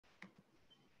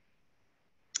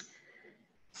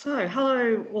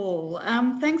Hello all.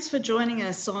 Thanks for joining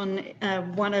us on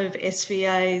one of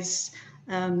SVA's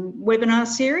webinar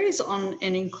series on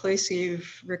an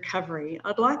inclusive recovery.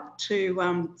 I'd like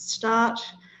to start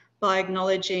by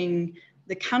acknowledging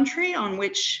the country on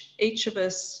which each of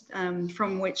us,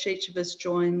 from which each of us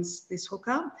joins this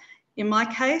hookup. In my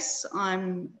case,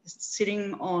 I'm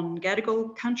sitting on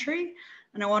Gadigal country,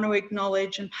 and I want to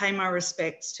acknowledge and pay my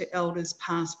respects to elders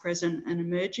past, present and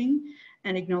emerging,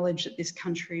 and acknowledge that this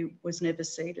country was never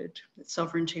ceded, that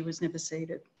sovereignty was never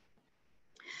ceded.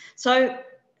 So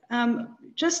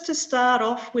just to start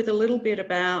off with a little bit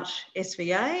about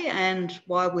SVA and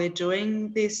why we're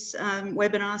doing this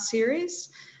webinar series.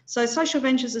 So Social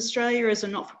Ventures Australia is a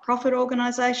not-for-profit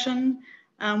organisation.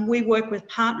 We work with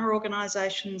partner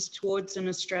organisations towards an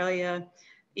Australia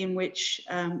in which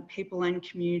people and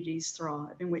communities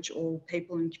thrive, in which all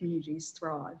people and communities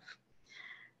thrive.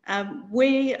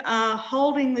 We are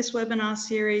holding this webinar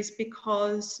series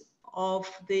because of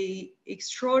the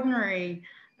extraordinary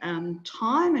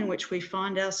time in which we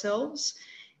find ourselves,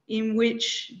 in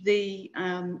which the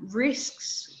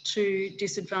risks to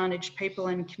disadvantaged people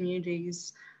and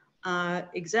communities are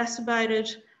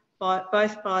exacerbated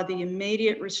both by the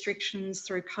immediate restrictions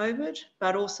through COVID,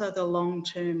 but also the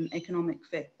long-term economic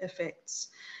effects.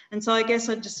 And so I guess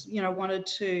I just, wanted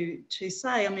to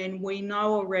say, I mean, we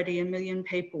know already 1 million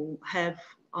people have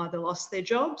either lost their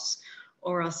jobs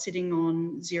or are sitting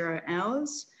on 0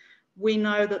 hours. We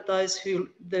know that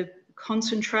the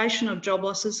concentration of job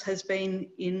losses has been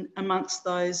amongst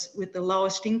those with the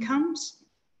lowest incomes.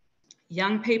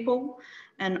 Young people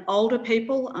and older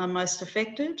people are most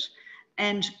affected,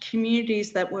 and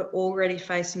communities that were already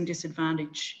facing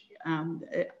disadvantage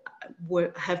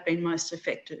have been most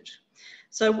affected.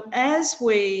 So as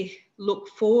we look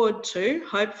forward to,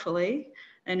 hopefully,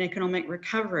 an economic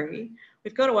recovery,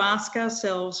 we've got to ask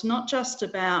ourselves not just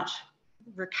about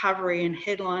recovery and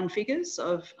headline figures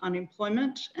of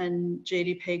unemployment and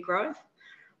GDP growth,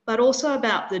 but also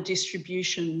about the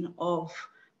distribution of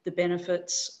the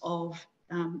benefits of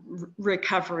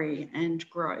recovery and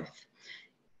growth.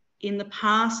 In the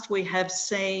past, we have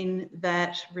seen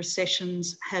that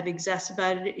recessions have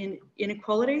exacerbated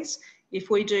inequalities. If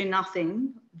we do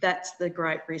nothing, that's the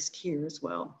great risk here as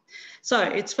well. So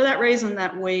it's for that reason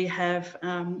that we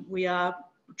are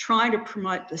trying to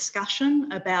promote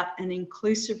discussion about an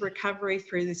inclusive recovery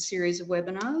through this series of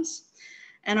webinars.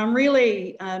 And I'm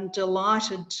really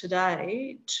delighted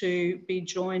today to be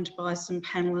joined by some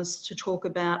panellists to talk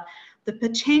about the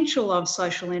potential of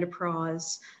social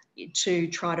enterprise to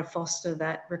try to foster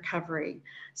that recovery.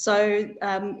 So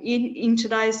in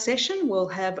today's session, we'll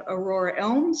have Aurora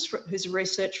Elms, who's a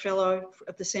research fellow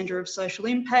at the Centre of Social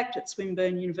Impact at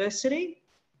Swinburne University.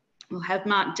 We'll have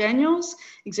Mark Daniels,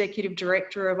 Executive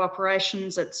Director of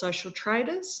Operations at Social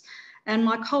Traders, and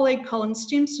my colleague Colin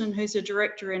Stimson, who's a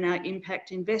director in our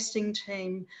impact investing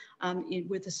team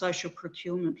with a social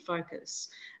procurement focus.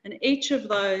 And each of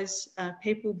those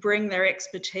people bring their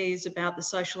expertise about the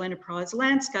social enterprise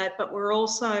landscape, but we're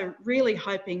also really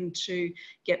hoping to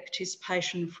get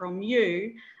participation from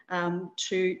you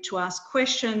to ask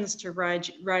questions, to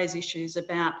raise issues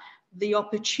about the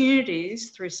opportunities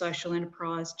through social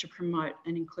enterprise to promote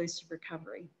an inclusive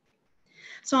recovery.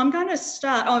 So I'm going to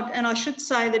start, and I should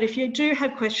say that if you do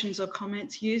have questions or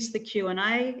comments, use the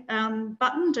Q&A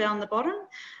button down the bottom.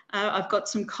 I've got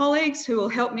some colleagues who will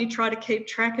help me try to keep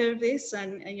track of this,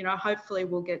 and hopefully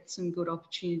we'll get some good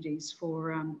opportunities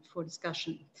for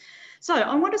discussion. So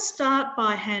I want to start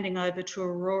by handing over to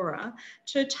Aurora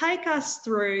to take us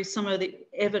through some of the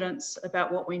evidence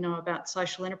about what we know about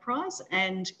social enterprise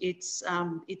and its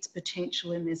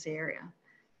potential in this area.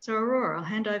 So Aurora, I'll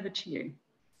hand over to you.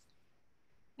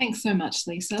 Thanks so much,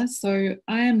 Lisa. So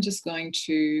I am just going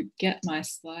to get my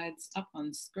slides up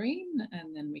on screen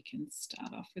and then we can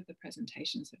start off with the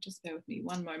presentation. So just bear with me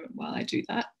one moment while I do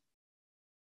that.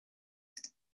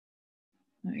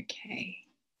 Okay.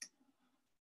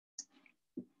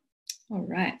 All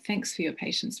right, thanks for your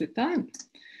patience with that.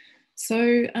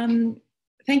 So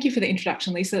thank you for the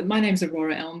introduction, Lisa. My name's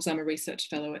Aurora Elms. I'm a research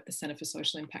fellow at the Centre for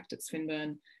Social Impact at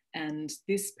Swinburne. And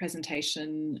this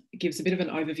presentation gives a bit of an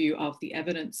overview of the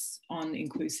evidence on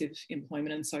inclusive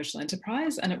employment and social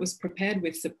enterprise, and it was prepared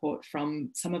with support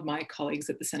from some of my colleagues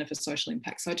at the Centre for Social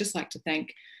Impact. So I'd just like to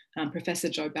thank Professor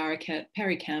Joe Barakat,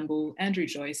 Perry Campbell, Andrew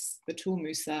Joyce, Batul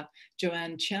Musa,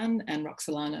 Joanne Chan, and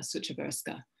Roxalana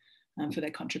Suchaverska for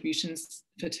their contributions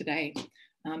for today.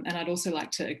 And I'd also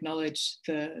like to acknowledge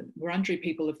the Wurundjeri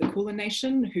people of the Kulin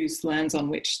Nation, whose lands on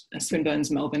which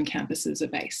Swinburne's Melbourne campuses are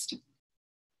based.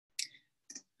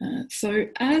 So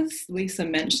as Lisa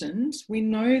mentioned, we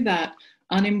know that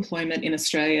unemployment in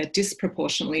Australia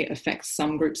disproportionately affects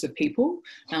some groups of people,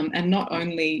 and not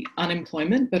only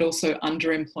unemployment, but also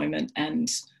underemployment and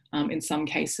in some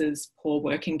cases, poor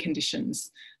working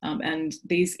conditions. And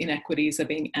these inequities are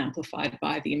being amplified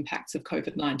by the impacts of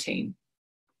COVID-19.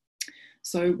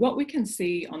 So what we can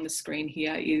see on the screen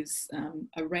here is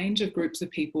a range of groups of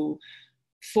people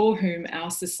for whom our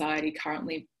society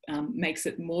currently makes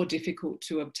it more difficult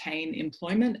to obtain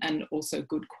employment and also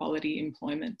good quality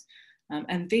employment.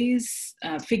 And these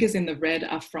figures in the red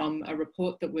are from a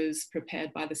report that was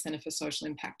prepared by the Centre for Social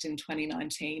Impact in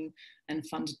 2019 and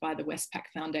funded by the Westpac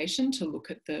Foundation to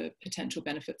look at the potential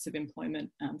benefits of employment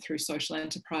through social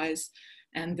enterprise.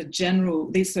 And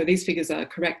these figures are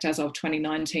correct as of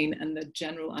 2019, and the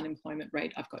general unemployment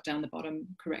rate I've got down the bottom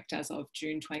correct as of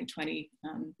June 2020.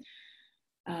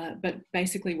 But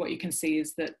basically what you can see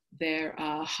is that there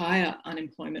are higher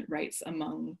unemployment rates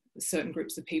among certain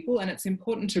groups of people, and it's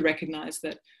important to recognise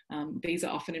that these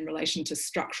are often in relation to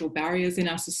structural barriers in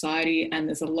our society, and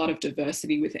there's a lot of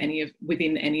diversity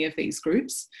within any of these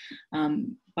groups.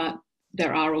 But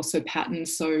there are also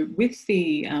patterns. So with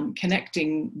the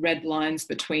connecting red lines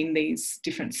between these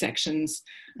different sections,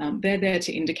 they're there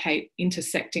to indicate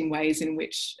intersecting ways in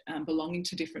which belonging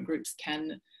to different groups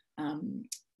can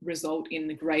result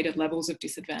in greater levels of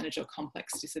disadvantage or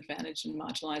complex disadvantage and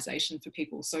marginalisation for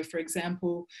people. So for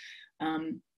example,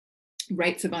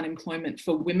 rates of unemployment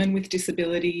for women with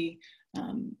disability,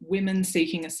 women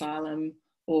seeking asylum,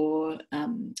 or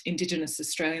Indigenous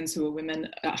Australians who are women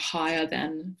are higher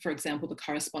than, for example, the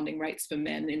corresponding rates for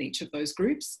men in each of those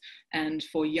groups. And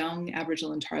for young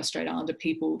Aboriginal and Torres Strait Islander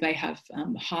people, they have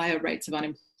higher rates of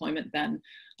unemployment than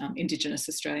Indigenous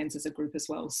Australians as a group as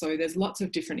well. So there's lots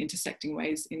of different intersecting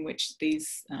ways in which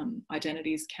these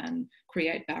identities can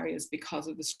create barriers because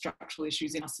of the structural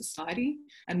issues in our society.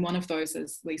 And one of those,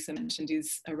 as Lisa mentioned,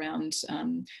 is around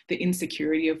the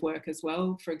insecurity of work as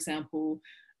well. For example,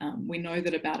 we know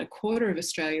that about a quarter of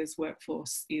Australia's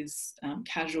workforce is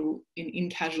casual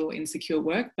or insecure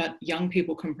work, but young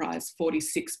people comprise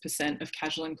 46% of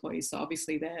casual employees. So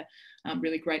obviously they're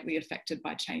really greatly affected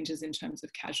by changes in terms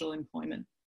of casual employment.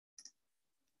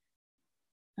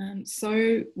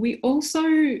 So we also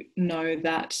know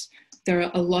that there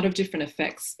are a lot of different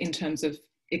effects in terms of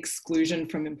exclusion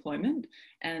from employment,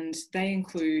 and they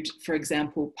include, for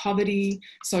example, poverty,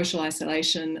 social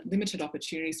isolation, limited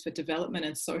opportunities for development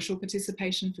and social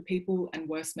participation for people, and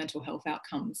worse mental health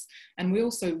outcomes. And we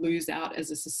also lose out as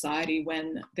a society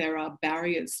when there are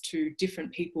barriers to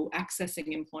different people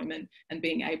accessing employment and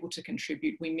being able to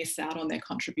contribute. We miss out on their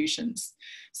contributions.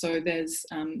 So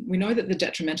we know that the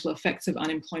detrimental effects of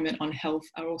unemployment on health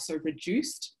are also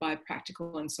reduced by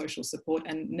practical and social support,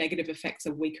 and negative effects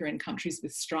are weaker in countries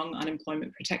with strong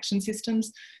unemployment protection systems.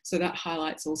 So that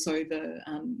highlights also the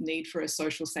need for a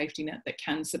social safety net that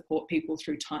can support people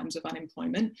through times of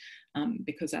unemployment,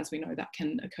 because as we know, that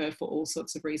can occur for all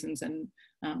sorts of reasons, and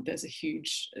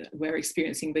we're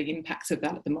experiencing the impacts of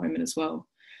that at the moment as well.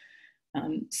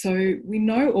 So we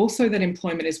know also that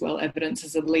employment is well evidenced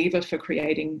as a lever for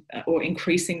creating or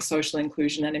increasing social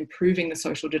inclusion and improving the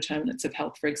social determinants of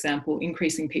health, for example,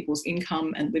 increasing people's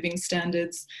income and living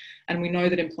standards. And we know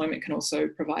that employment can also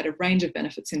provide a range of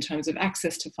benefits in terms of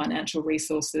access to financial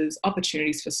resources,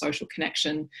 opportunities for social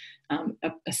connection,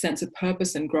 a sense of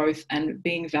purpose and growth, and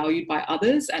being valued by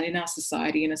others. And in our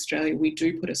society in Australia, we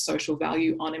do put a social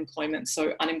value on employment.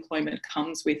 So unemployment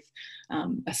comes with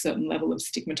a certain level of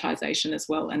stigmatisation as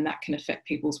well, and that can affect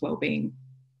people's well-being.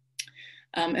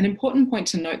 An important point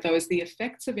to note, though, is the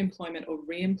effects of employment or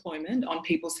re-employment on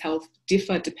people's health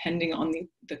differ depending on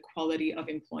the quality of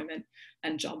employment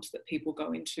and jobs that people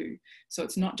go into. So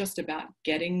it's not just about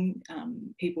getting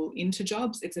people into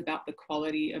jobs, it's about the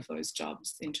quality of those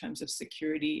jobs in terms of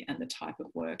security and the type of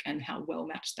work and how well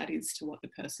matched that is to what the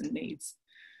person needs.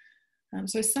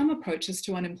 So some approaches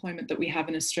to unemployment that we have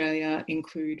in Australia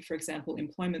include, for example,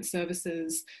 employment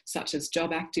services such as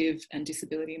Job Active and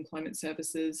disability employment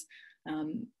services.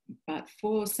 But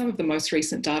for some of the most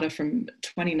recent data from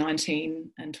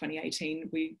 2019 and 2018,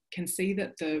 we can see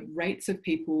that the rates of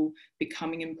people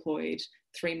becoming employed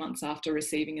 3 months after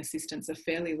receiving assistance are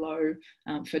fairly low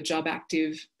for Job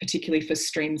Active, particularly for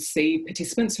Stream C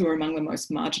participants who are among the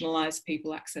most marginalised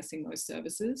people accessing those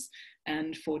services.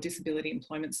 And for disability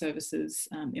employment services,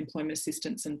 employment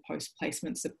assistance and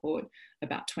post-placement support,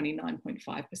 about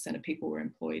 29.5% of people were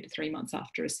employed 3 months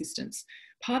after assistance.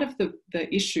 Part of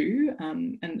the issue,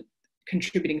 and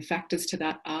contributing factors to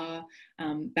that are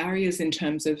barriers in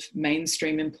terms of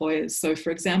mainstream employers. So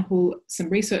for example, some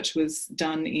research was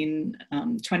done in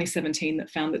 2017 that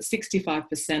found that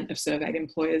 65% of surveyed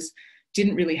employers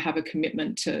didn't really have a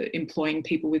commitment to employing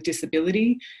people with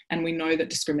disability. And we know that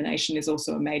discrimination is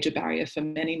also a major barrier for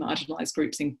many marginalised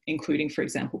groups, including, for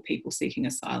example, people seeking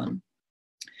asylum.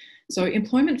 So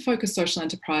employment-focused social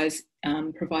enterprise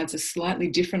provides a slightly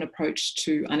different approach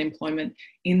to unemployment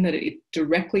in that it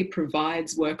directly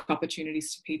provides work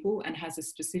opportunities to people and has a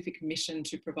specific mission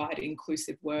to provide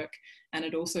inclusive work. And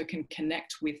it also can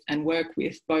connect with and work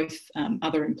with both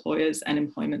other employers and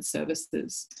employment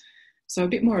services. So a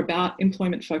bit more about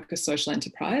employment-focused social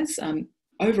enterprise.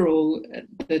 Overall,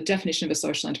 the definition of a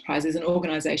social enterprise is an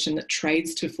organisation that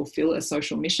trades to fulfil a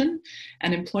social mission,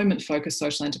 and employment-focused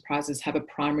social enterprises have a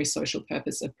primary social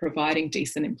purpose of providing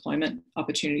decent employment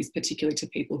opportunities, particularly to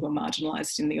people who are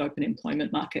marginalised in the open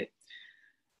employment market.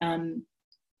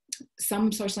 Some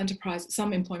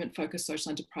employment-focused social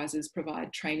enterprises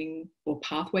provide training or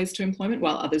pathways to employment,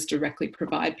 while others directly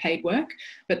provide paid work.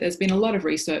 But there's been a lot of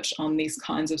research on these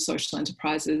kinds of social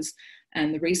enterprises,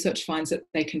 and the research finds that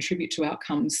they contribute to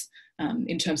outcomes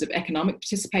in terms of economic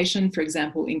participation, for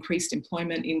example, increased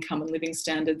employment, income and living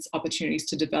standards, opportunities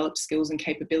to develop skills and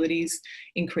capabilities,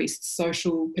 increased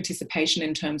social participation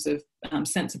in terms of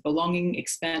sense of belonging,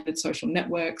 expanded social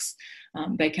networks.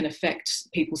 They can affect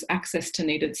people's access to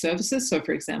needed services. So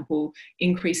for example,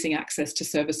 increasing access to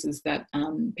services that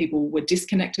people were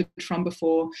disconnected from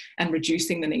before and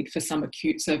reducing the need for some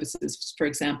acute services. For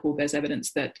example, there's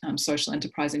evidence that social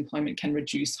enterprise employment can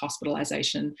reduce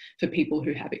hospitalisation for people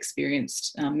who have experienced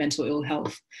mental ill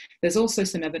health. There's also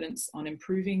some evidence on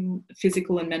improving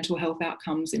physical and mental health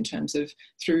outcomes in terms of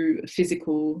through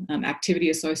physical activity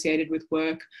associated with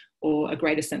work, or a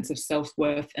greater sense of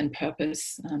self-worth and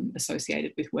purpose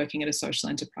associated with working at a social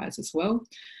enterprise as well.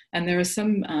 And there are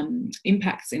some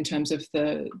impacts in terms of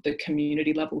the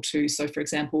community level too. So for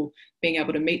example, being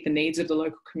able to meet the needs of the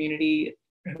local community,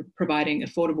 providing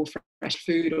affordable fresh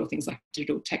food or things like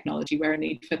digital technology where a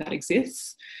need for that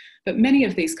exists. But many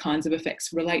of these kinds of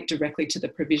effects relate directly to the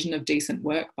provision of decent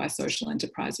work by social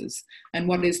enterprises. And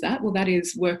what is that? Well, that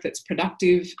is work that's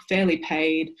productive, fairly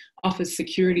paid, offers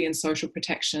security and social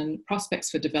protection,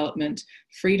 prospects for development,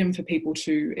 freedom for people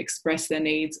to express their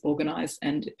needs, organise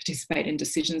and participate in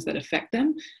decisions that affect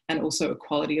them, and also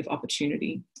equality of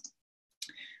opportunity.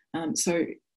 So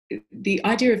the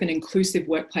idea of an inclusive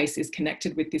workplace is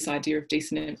connected with this idea of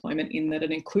decent employment in that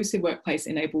an inclusive workplace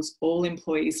enables all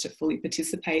employees to fully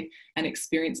participate and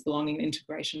experience belonging and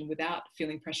integration without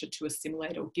feeling pressured to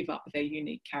assimilate or give up their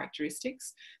unique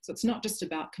characteristics. So it's not just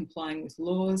about complying with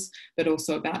laws, but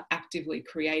also about actively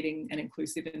creating an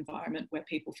inclusive environment where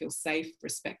people feel safe,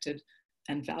 respected,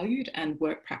 and valued, and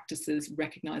work practices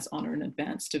recognise, honour and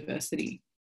advance diversity.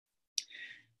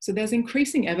 So there's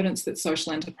increasing evidence that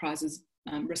social enterprises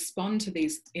respond to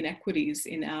these inequities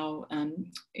in our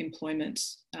employment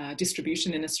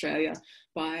distribution in Australia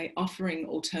by offering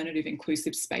alternative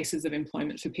inclusive spaces of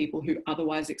employment for people who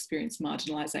otherwise experience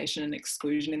marginalisation and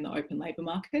exclusion in the open labour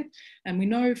market. And we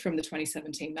know from the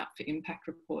 2017 Map for Impact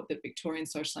report that Victorian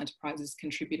social enterprises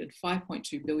contributed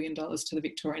 $5.2 billion to the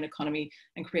Victorian economy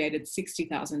and created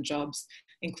 60,000 jobs,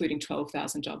 including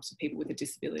 12,000 jobs for people with a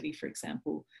disability, for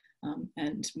example.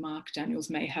 And Mark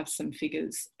Daniels may have some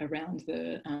figures around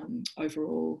the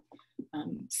overall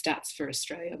stats for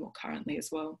Australia more currently as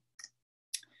well.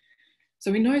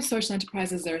 So we know social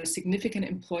enterprises are a significant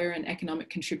employer and economic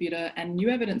contributor, and new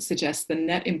evidence suggests the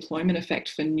net employment effect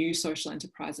for new social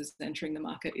enterprises entering the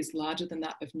market is larger than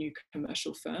that of new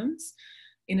commercial firms.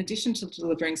 In addition to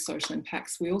delivering social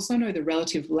impacts, we also know the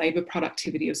relative labour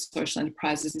productivity of social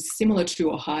enterprises is similar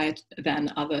to or higher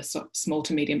than other small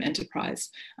to medium enterprise.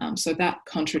 So that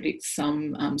contradicts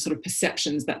some sort of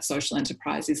perceptions that social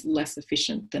enterprise is less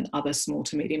efficient than other small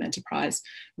to medium enterprise.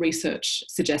 Research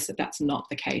suggests that that's not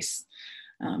the case.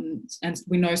 And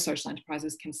we know social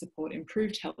enterprises can support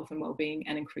improved health and wellbeing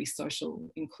and increased social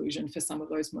inclusion for some of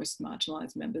those most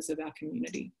marginalised members of our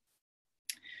community.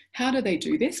 How do they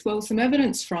do this? Well, some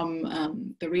evidence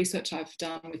from the research I've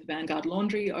done with Vanguard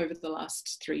Laundry over the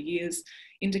last 3 years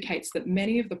indicates that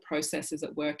many of the processes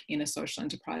at work in a social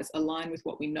enterprise align with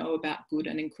what we know about good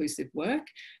and inclusive work.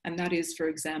 And that is, for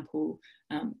example,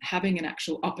 having an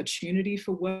actual opportunity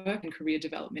for work and career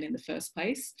development in the first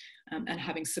place, and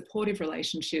having supportive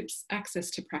relationships, access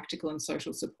to practical and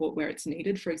social support where it's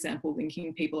needed, for example,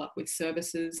 linking people up with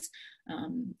services,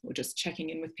 or just checking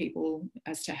in with people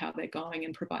as to how they're going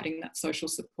and providing that social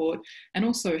support, and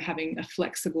also having a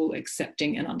flexible,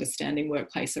 accepting and understanding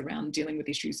workplace around dealing with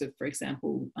issues of, for example,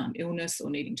 medical illness or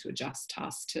needing to adjust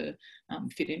tasks to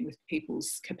fit in with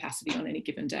people's capacity on any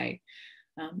given day.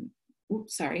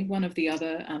 One of the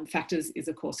other factors is,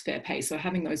 of course, fair pay. So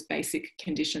having those basic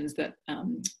conditions that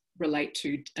relate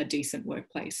to a decent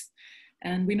workplace.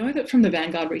 And we know that from the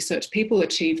Vanguard research, people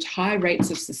achieved high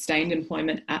rates of sustained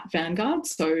employment at Vanguard.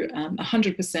 So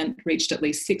 100% reached at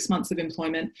least 6 months of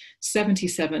employment,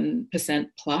 77%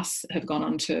 plus have gone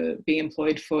on to be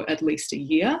employed for at least a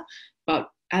year. But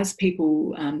as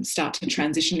people start to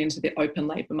transition into the open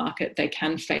labour market, they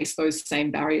can face those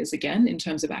same barriers again in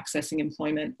terms of accessing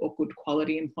employment or good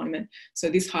quality employment. So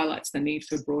this highlights the need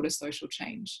for broader social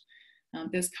change.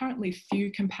 There's currently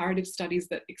few comparative studies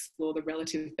that explore the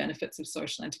relative benefits of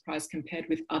social enterprise compared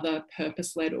with other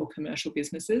purpose-led or commercial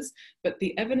businesses, but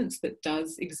the evidence that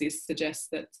does exist suggests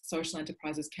that social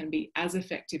enterprises can be as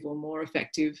effective or more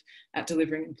effective at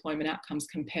delivering employment outcomes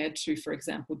compared to, for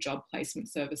example, job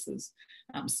placement services,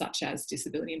 such as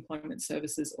disability employment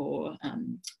services or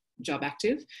Job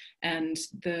Active. And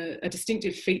a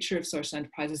distinctive feature of social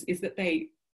enterprises is that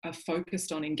they are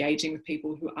focused on engaging with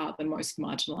people who are the most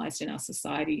marginalised in our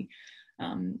society.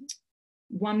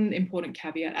 One important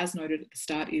caveat, as noted at the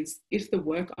start, is if the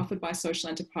work offered by social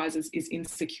enterprises is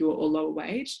insecure or lower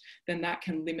wage, then that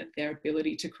can limit their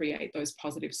ability to create those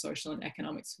positive social and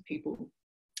economic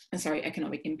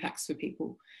impacts for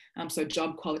people. So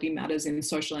job quality matters in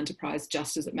social enterprise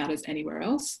just as it matters anywhere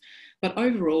else. But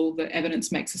overall, the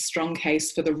evidence makes a strong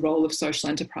case for the role of social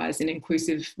enterprise in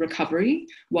inclusive recovery,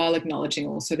 while acknowledging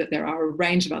also that there are a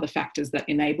range of other factors that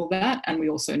enable that, and we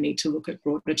also need to look at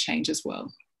broader change as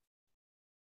well.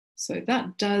 So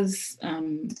that does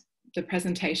the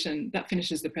presentation, that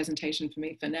finishes the presentation for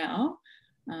me for now.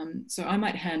 So I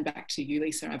might hand back to you,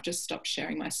 Lisa. I've just stopped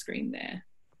sharing my screen there.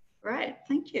 Great,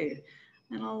 thank you.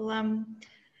 And I'll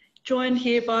join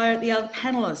here by the other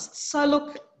panellists. So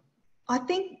look, I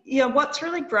think, what's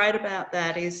really great about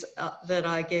that is that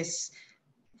I guess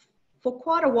for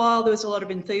quite a while there was a lot of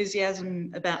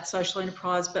enthusiasm about social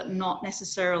enterprise, but not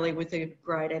necessarily with a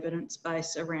great evidence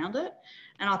base around it.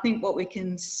 And I think what we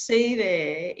can see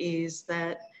there is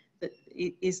that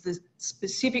it is the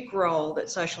specific role that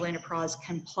social enterprise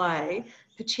can play,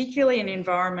 particularly in an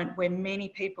environment where many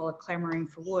people are clamouring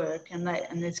for work, and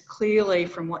there's clearly,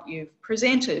 from what you've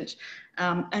presented,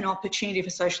 an opportunity for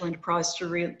social enterprise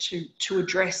to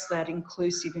address that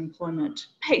inclusive employment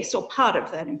piece, or part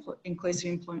of that inclusive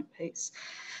employment piece.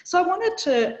 So I wanted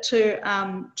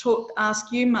to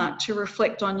ask you, Mark, to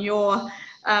reflect on your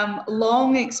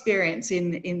long experience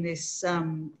in this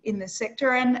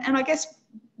sector, and I guess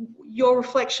your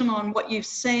reflection on what you've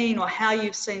seen or how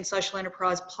you've seen social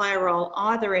enterprise play a role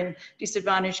either in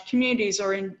disadvantaged communities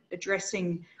or in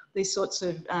addressing these sorts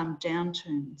of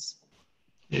downturns.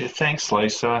 Yeah, thanks,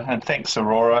 Lisa, and thanks,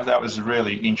 Aurora. That was a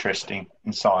really interesting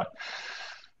insight.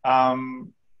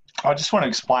 I just want to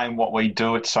explain what we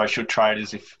do at Social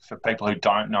Traders for people who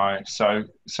don't know. So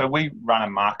we run a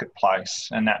marketplace,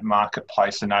 and that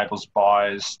marketplace enables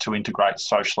buyers to integrate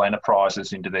social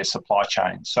enterprises into their supply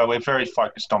chain. So we're very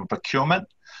focused on procurement,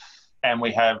 and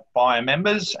we have buyer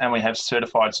members and we have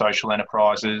certified social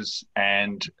enterprises,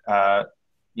 and our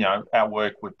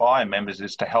work with buyer members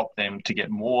is to help them to get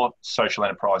more social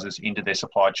enterprises into their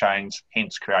supply chains,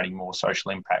 hence creating more social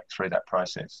impact through that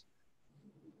process.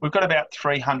 We've got about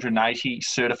 380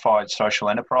 certified social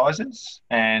enterprises,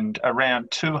 and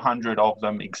around 200 of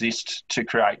them exist to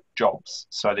create jobs.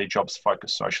 So they're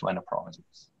jobs-focused social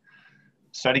enterprises.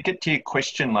 So to get to your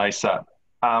question, Lisa,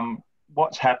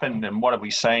 what's happened and what have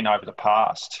we seen over the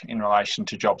past in relation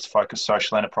to jobs-focused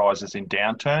social enterprises in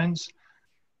downturns?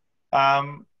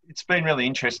 It's been really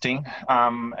interesting,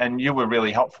 and you were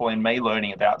really helpful in me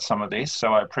learning about some of this,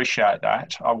 so I appreciate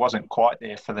that. I wasn't quite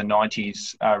there for the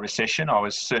 90s recession. I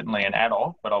was certainly an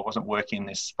adult, but I wasn't working in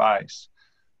this space.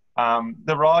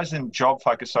 The rise in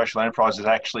job-focused social enterprise has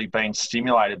actually been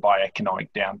stimulated by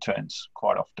economic downturns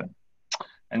quite often.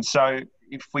 And so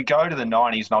if we go to the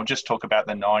 90s, and I'll just talk about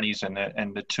the 90s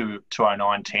and the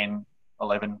 2009, 10,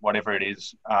 11, whatever it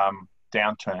is,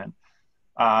 downturn.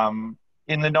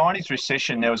 In the 90s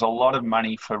recession, there was a lot of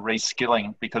money for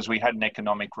reskilling because we had an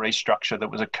economic restructure that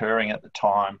was occurring at the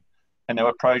time. And there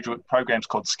were programs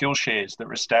called skill shares that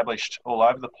were established all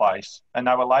over the place. And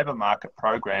they were labour market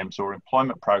programs or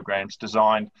employment programs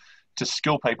designed to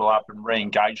skill people up and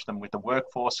re-engage them with the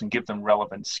workforce and give them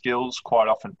relevant skills, quite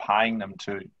often paying them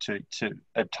to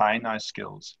obtain those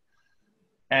skills.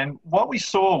 And what we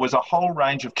saw was a whole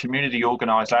range of community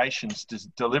organisations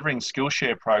delivering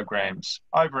Skillshare programs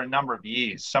over a number of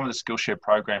years. Some of the Skillshare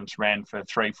programs ran for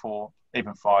 3, 4,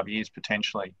 even 5 years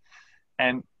potentially.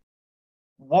 And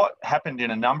what happened in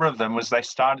a number of them was they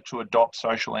started to adopt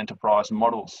social enterprise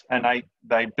models, and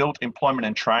they built employment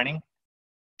and training.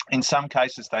 In some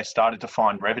cases, they started to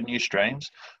find revenue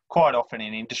streams, quite often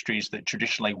in industries that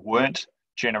traditionally weren't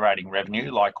generating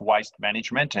revenue, like waste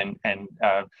management and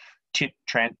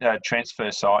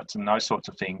transfer sites and those sorts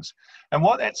of things. And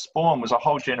what that spawned was a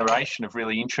whole generation of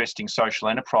really interesting social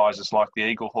enterprises like the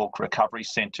Eagle Hawk Recovery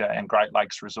Centre and Great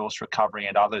Lakes Resource Recovery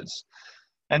and others.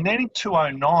 And then in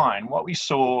 2009, what we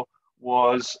saw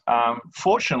was,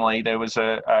 fortunately, there was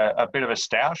a bit of a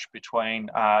stoush between,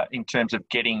 in terms of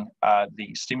getting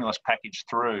the stimulus package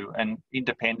through, and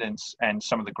independents and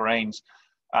some of the Greens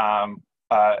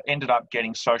ended up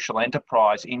getting social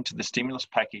enterprise into the stimulus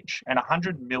package, and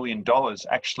 $100 million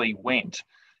actually went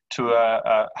to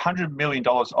 $100 million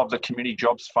of the Community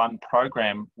Jobs Fund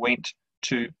program went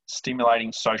to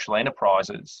stimulating social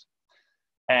enterprises.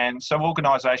 And so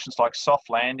organisations like Soft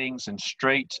Landings and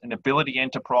Street and Ability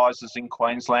Enterprises in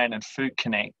Queensland and Food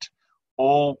Connect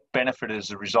all benefited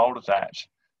as a result of that.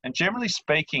 And generally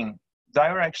speaking, they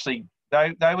were actually,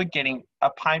 they were getting a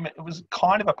payment. It was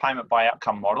kind of a payment by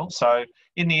outcome model. So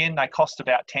in the end, they cost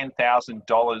about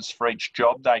 $10,000 for each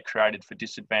job they created for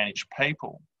disadvantaged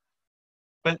people.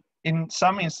 But in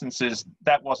some instances,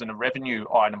 that wasn't a revenue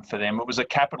item for them, it was a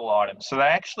capital item. So they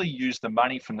actually used the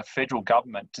money from the federal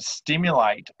government to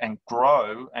stimulate and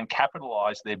grow and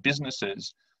capitalise their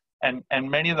businesses. And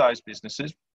many of those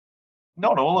businesses,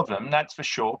 not all of them, that's for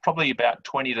sure, probably about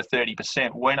 20 to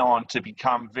 30% went on to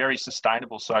become very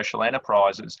sustainable social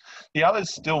enterprises. The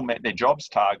others still met their jobs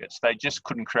targets, they just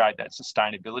couldn't create that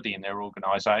sustainability in their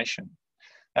organisation.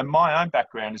 And my own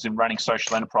background is in running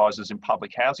social enterprises in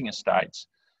public housing estates.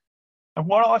 And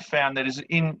what I found that is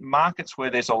in markets where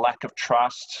there's a lack of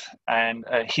trust and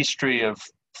a history of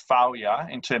failure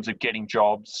in terms of getting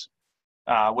jobs,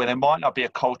 where there might not be a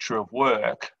culture of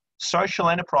work, social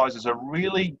enterprises are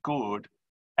really good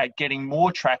at getting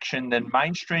more traction than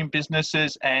mainstream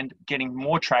businesses and getting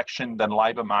more traction than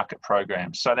labour market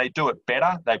programs. So they do it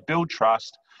better, they build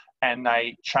trust, and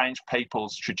they change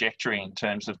people's trajectory in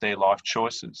terms of their life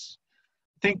choices.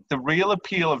 I think the real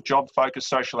appeal of job-focused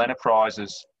social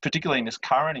enterprises, particularly in this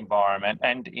current environment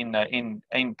and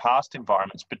in past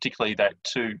environments, particularly that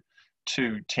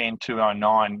 2010,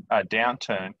 2009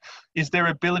 downturn, is their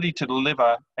ability to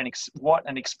deliver what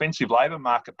an expensive labour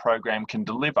market program can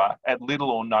deliver at little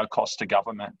or no cost to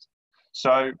government.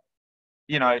 So,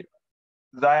 you know,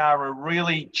 they are a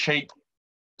really cheap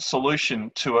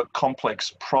solution to a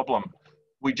complex problem.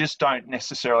 We just don't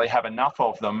necessarily have enough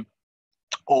of them,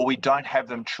 or we don't have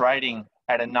them trading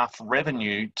at enough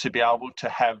revenue to be able to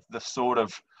have the sort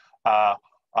of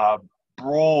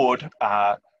broad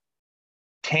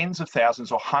tens of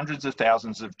thousands or hundreds of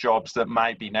thousands of jobs that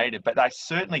may be needed. But they're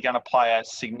certainly going to play a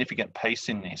significant piece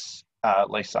in this,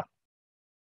 Lisa.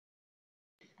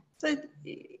 So,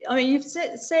 I mean, you've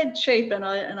said cheap, and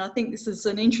I think this is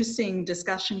an interesting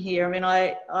discussion here. I mean,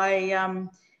 I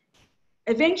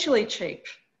eventually cheap,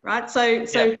 right? So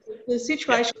the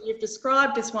situation you've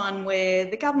described is one where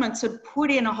the governments have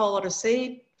put in a whole lot of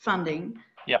seed funding,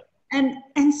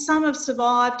 and some have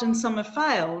survived and some have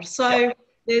failed. So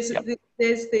there's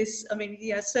this. I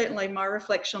mean, certainly my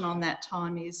reflection on that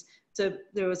time is, so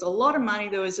there was a lot of money,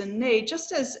 there was a need,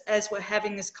 just as we're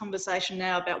having this conversation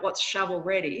now about what's shovel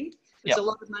ready, there's a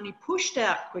lot of money pushed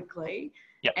out quickly,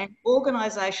 and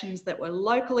organisations that were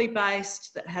locally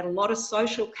based, that had a lot of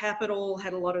social capital,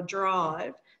 had a lot of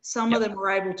drive, some of them were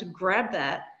able to grab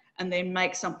that and then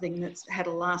make something that's had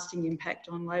a lasting impact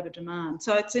on labour demand.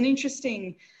 So it's an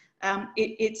interesting,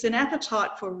 it's an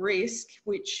appetite for risk,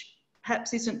 which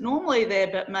perhaps isn't normally there,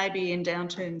 but maybe in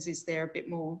downturns is there a bit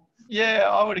more. Yeah,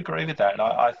 I would agree with that.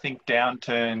 I think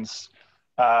downturns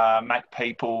make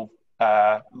people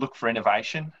look for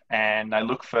innovation, and they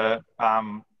look for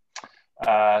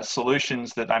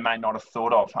solutions that they may not have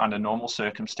thought of under normal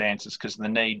circumstances because the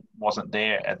need wasn't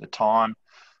there at the time.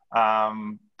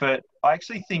 But I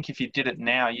actually think if you did it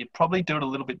now, you'd probably do it a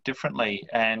little bit differently,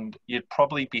 and you'd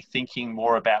probably be thinking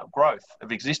more about growth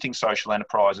of existing social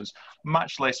enterprises,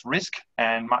 much less risk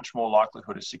and much more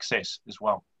likelihood of success as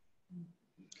well.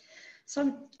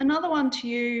 So another one to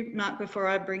you, Mark, before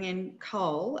I bring in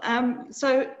Cole.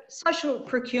 So social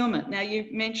procurement. Now, you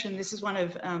mentioned this is one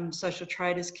of Social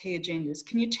Traders' key agendas.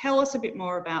 Can you tell us a bit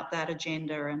more about that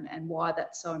agenda and why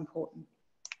that's so important?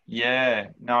 Yeah,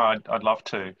 no, I'd love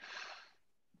to.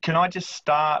 Can I just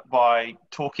start by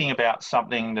talking about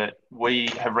something that we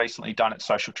have recently done at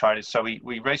Social Traders? So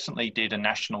we recently did a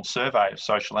national survey of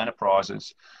social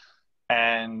enterprises.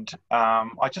 And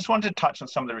I just wanted to touch on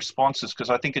some of the responses because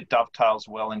I think it dovetails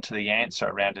well into the answer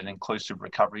around an inclusive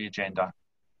recovery agenda.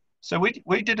 So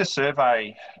we did a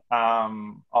survey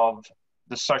of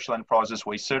the social enterprises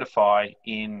we certify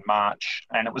in March,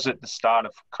 and it was at the start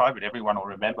of COVID. Everyone will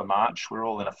remember March. We're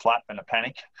all in a flap and a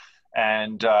panic,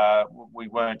 and we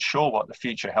weren't sure what the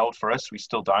future held for us. We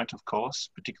still don't, of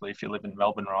course, particularly if you live in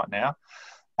Melbourne right now.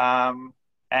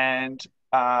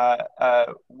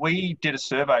 We did a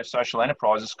survey of social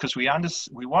enterprises because we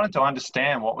wanted to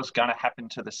understand what was going to happen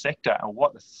to the sector and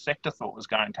what the sector thought was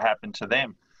going to happen to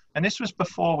them. And this was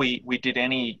before we did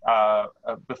any,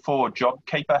 before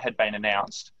JobKeeper had been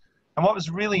announced. And what was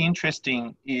really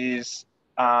interesting is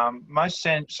most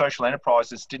social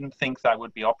enterprises didn't think they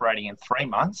would be operating in 3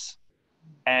 months,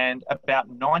 and about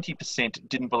 90%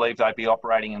 didn't believe they'd be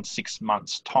operating in 6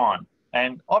 months' time.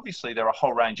 And obviously there are a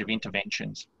whole range of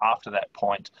interventions after that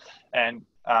point. And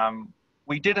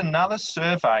we did another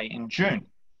survey in June,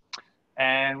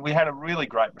 and we had a really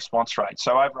great response rate.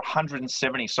 So over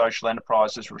 170 social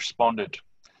enterprises responded.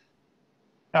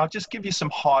 Now, I'll just give you some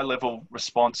high-level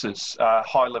responses,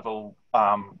 high-level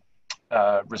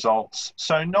results.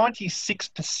 So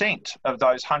 96% of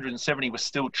those 170 were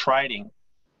still trading,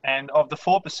 and of the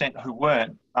 4% who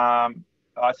weren't,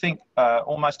 I think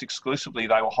almost exclusively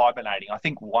they were hibernating. I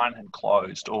think one had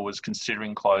closed or was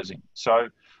considering closing. So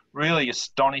really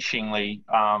astonishingly,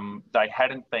 they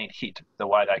hadn't been hit the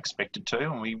way they expected to,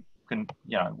 and we can,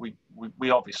 we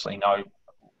obviously know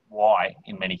why.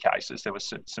 In many cases, there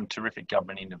was some terrific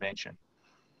government intervention.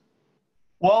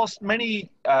 Whilst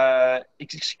many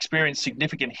experienced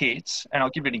significant hits, and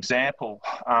I'll give you an example,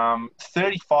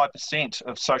 35%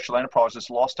 of social enterprises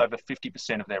lost over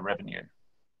 50% of their revenue.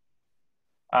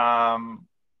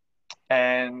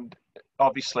 And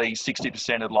obviously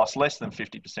 60% had lost less than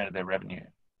 50% of their revenue.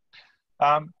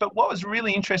 But what was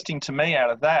really interesting to me out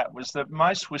of that was that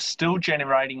most were still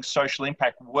generating social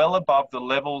impact well above the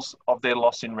levels of their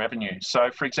loss in revenue. So,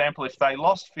 for example, if they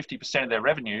lost 50% of their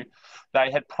revenue,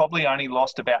 they had probably only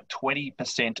lost about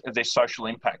 20% of their social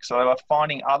impact. So they were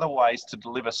finding other ways to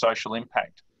deliver social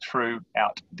impact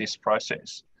throughout this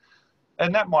process.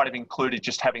 And that might have included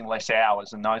just having less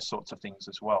hours and those sorts of things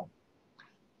as well.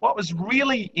 What was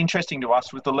really interesting to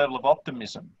us was the level of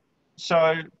optimism.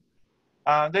 So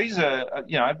these are,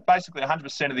 basically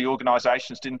 100% of the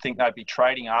organisations didn't think they'd be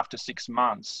trading after 6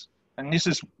 months. And this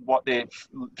is what their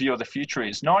view of the future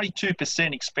is.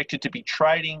 92% expected to be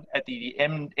trading at the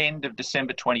end of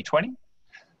December 2020.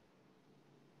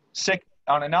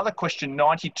 On another question,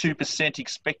 92%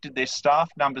 expected their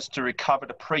staff numbers to recover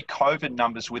to pre-COVID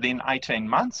numbers within 18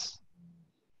 months.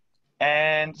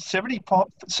 And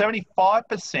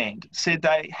 75% said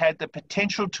they had the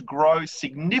potential to grow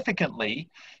significantly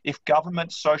if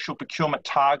government social procurement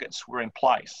targets were in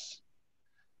place.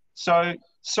 So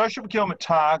social procurement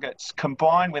targets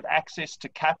combined with access to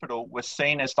capital were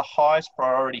seen as the highest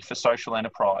priority for social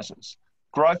enterprises,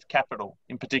 growth capital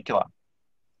in particular.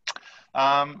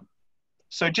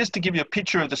 So just to give you a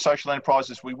picture of the social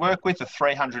enterprises we work with, the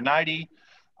 380,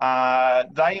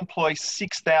 they employ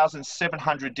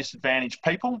 6,700 disadvantaged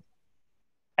people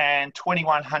and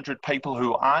 2,100 people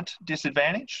who aren't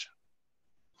disadvantaged.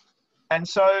 And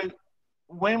so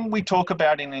when we talk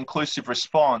about an inclusive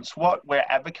response, what we're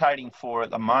advocating for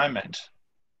at the moment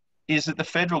is that the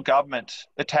federal government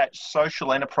attach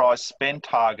social enterprise spend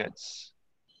targets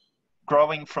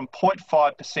growing from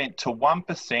 0.5% to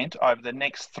 1% over the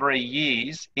next 3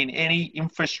 years in any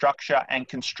infrastructure and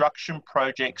construction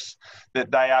projects that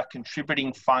they are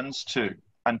contributing funds to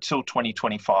until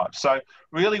 2025. So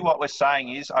really what we're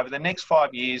saying is over the next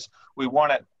 5 years, we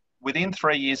want to, within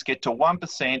 3 years, get to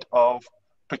 1% of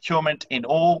procurement in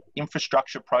all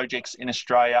infrastructure projects in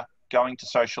Australia going to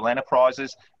social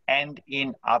enterprises and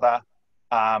in other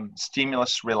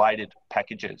stimulus-related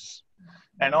packages.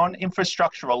 And on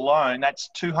infrastructure alone, that's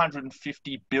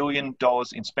 $250 billion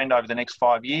in spend over the next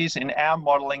 5 years. In our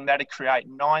modelling, that'd create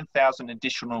 9,000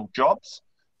 additional jobs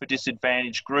for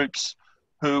disadvantaged groups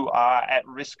who are at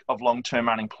risk of long-term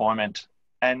unemployment.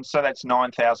 And so that's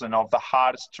 9,000 of the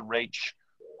hardest to reach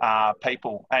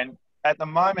people. And at the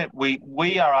moment,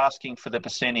 we are asking for the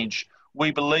percentage.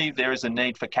 We believe there is a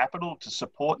need for capital to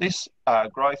support this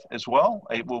growth as well.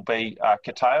 It will be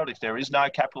curtailed if there is no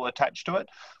capital attached to it.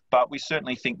 But we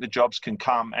certainly think the jobs can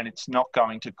come, and it's not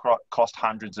going to cost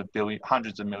hundreds of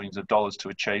millions of dollars to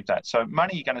achieve that. So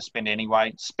money you're going to spend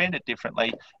anyway, spend it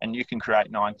differently, and you can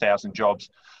create 9,000 jobs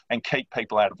and keep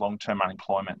people out of long-term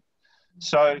unemployment.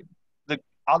 So the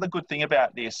other good thing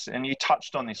about this, and you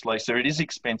touched on this, Lisa, it is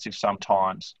expensive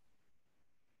sometimes.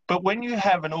 But when you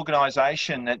have an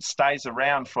organisation that stays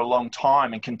around for a long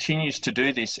time and continues to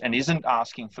do this and isn't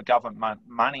asking for government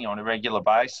money on a regular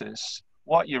basis,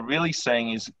 what you're really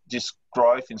seeing is just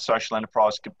growth in social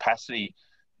enterprise capacity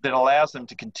that allows them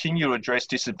to continue to address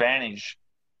disadvantage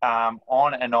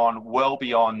on and on, well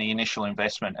beyond the initial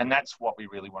investment. And that's what we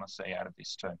really want to see out of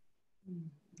this too.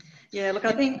 Yeah, look,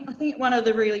 I think one of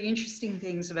the really interesting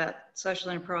things about social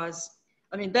enterprise,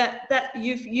 I mean, that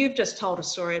you've just told a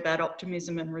story about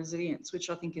optimism and resilience, which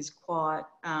I think is quite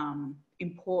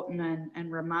important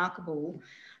and remarkable.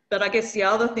 But I guess the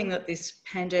other thing that this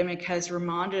pandemic has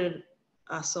reminded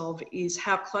us of is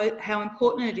how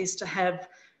important it is to have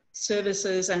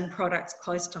services and products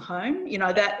close to home. You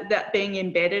know, that being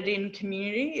embedded in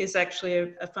community is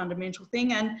actually a fundamental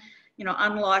thing. And, you know,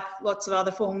 unlike lots of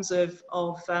other forms of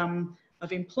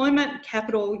employment,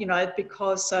 capital, you know,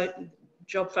 because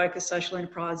job-focused social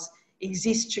enterprise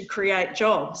exists to create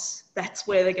jobs, that's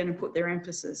where they're going to put their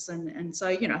emphasis. And so,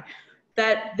 you know,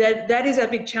 that is a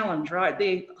big challenge, right?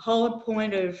 The whole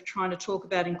point of trying to talk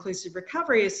about inclusive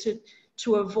recovery is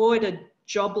to avoid a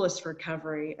jobless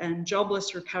recovery, and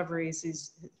jobless recoveries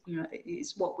is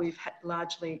what we've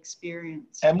largely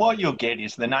experienced. And what you'll get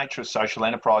is the nature of social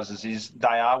enterprises is they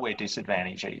are where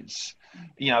disadvantage is,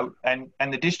 you know, and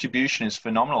the distribution is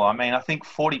phenomenal. I mean, I think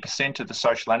 40% of the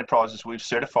social enterprises we've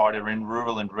certified are in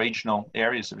rural and regional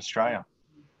areas of Australia.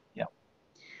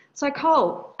 So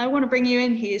Cole, I want to bring you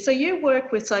in here. So you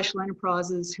work with social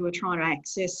enterprises who are trying to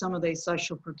access some of these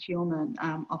social procurement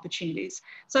opportunities.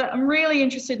 So I'm really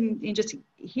interested in just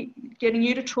getting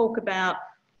you to talk about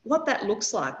what that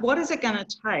looks like. What is it going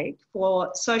to take for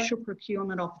social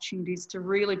procurement opportunities to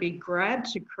really be grabbed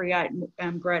to create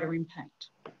greater impact?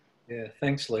 Yeah,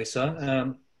 thanks,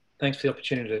 Lisa. Thanks for the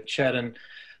opportunity to chat. And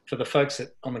for the folks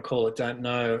on the call that don't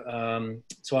know,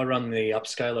 so I run the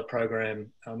Upscaler program,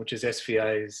 which is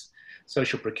SVA's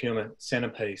social procurement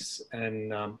centrepiece,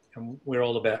 and we're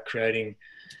all about creating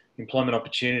employment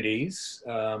opportunities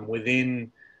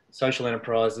within social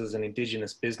enterprises and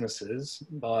Indigenous businesses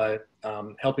by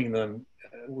helping them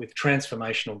with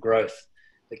transformational growth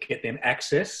that get them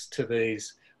access to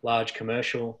these large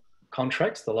commercial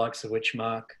contracts, the likes of which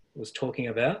Mark was talking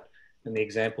about, and the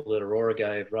example that Aurora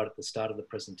gave right at the start of the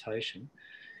presentation.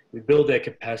 We build their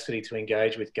capacity to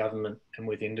engage with government and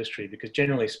with industry, because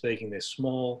generally speaking, they're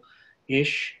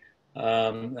small-ish, they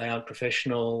aren't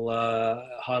professional,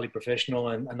 highly professional,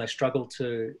 and they struggle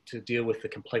to deal with the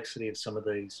complexity of some of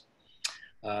these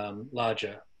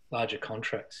larger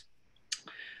contracts.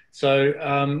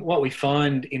 So what we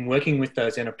find in working with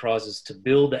those enterprises to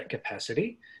build that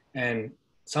capacity, and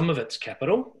some of it's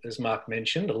capital, as Mark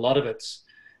mentioned, a lot of it's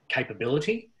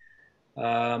capability.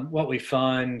 What we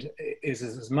find is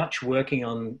as much working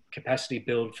on capacity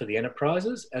build for the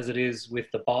enterprises as it is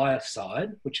with the buyer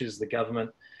side, which is the government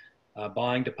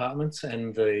buying departments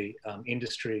and the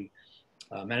industry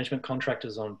management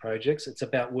contractors on projects. It's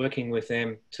about working with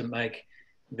them to make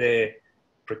their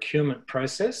procurement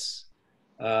process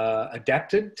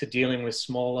adapted to dealing with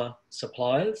smaller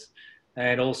suppliers,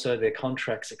 and also their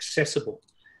contracts accessible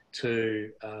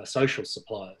to social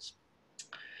suppliers.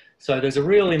 So there's a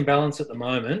real imbalance at the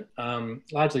moment,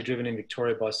 largely driven in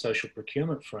Victoria by social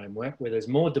procurement framework, where there's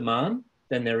more demand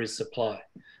than there is supply.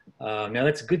 Now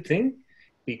that's a good thing,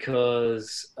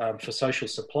 because for social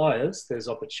suppliers, there's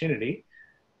opportunity.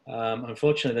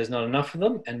 Unfortunately, there's not enough of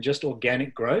them, and just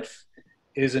organic growth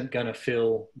isn't going to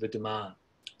fill the demand.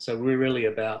 So we're really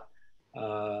about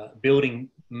building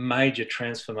major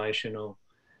transformational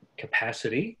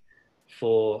capacity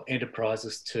for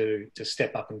enterprises to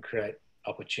step up and create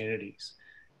opportunities.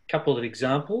 A couple of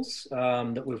examples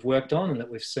that we've worked on and that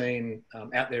we've seen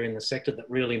out there in the sector that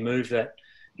really move that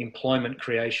employment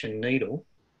creation needle.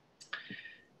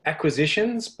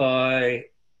 Acquisitions by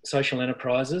social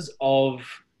enterprises of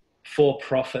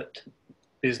for-profit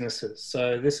businesses.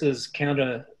 So this is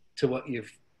counter to what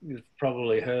you've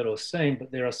probably heard or seen,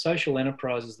 but there are social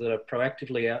enterprises that are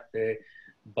proactively out there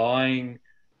buying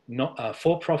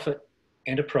for-profit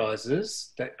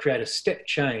enterprises that create a step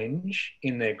change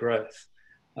in their growth.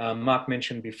 Mark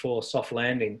mentioned before soft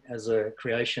landing as a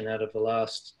creation out of the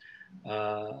last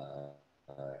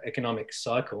economic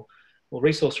cycle. Well,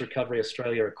 Resource Recovery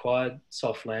Australia acquired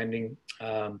soft landing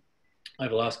over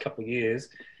the last couple of years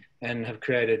and have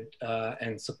created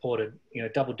and supported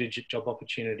double-digit job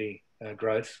opportunity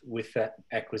growth with that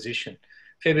acquisition.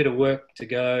 Fair bit of work to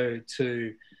go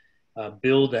to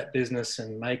build that business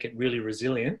and make it really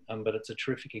resilient, but it's a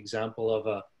terrific example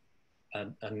of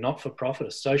a not-for-profit,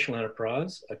 a social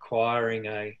enterprise acquiring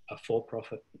a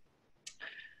for-profit.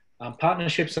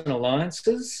 Partnerships and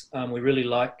alliances. We really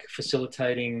like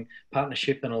facilitating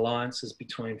partnership and alliances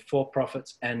between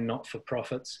for-profits and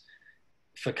not-for-profits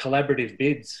for collaborative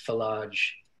bids for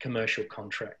large commercial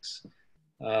contracts.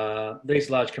 These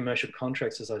large commercial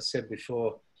contracts, as I said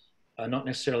before, are not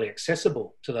necessarily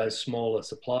accessible to those smaller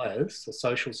suppliers, the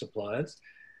social suppliers.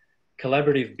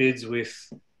 Collaborative bids with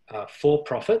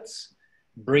for-profits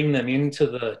bring them into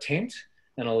the tent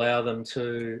and allow them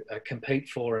to compete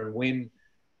for and win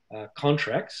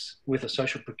contracts with a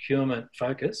social procurement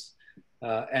focus,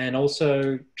 and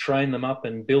also train them up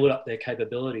and build up their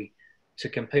capability to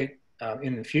compete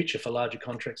in the future for larger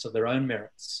contracts of their own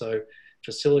merits. So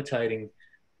facilitating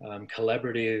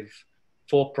collaborative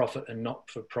for-profit and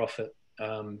not-for-profit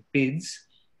bids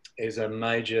is a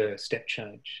major step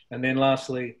change. And then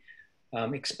lastly,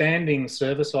 expanding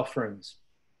service offerings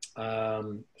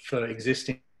for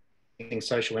existing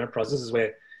social enterprises. This is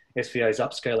where SVA's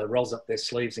Upscaler rolls up their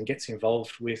sleeves and gets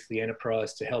involved with the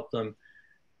enterprise to help them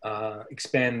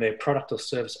expand their product or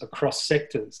service across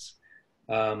sectors.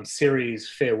 Ceres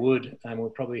Fairwood, and we'll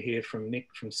probably hear from Nick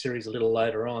from Ceres a little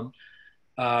later on,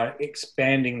 are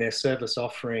expanding their service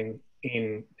offering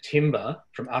in timber,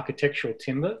 from architectural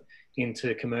timber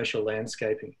into commercial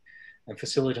landscaping, and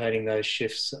facilitating those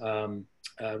shifts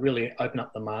really open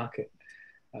up the market.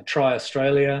 Try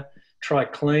Australia, Try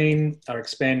Clean are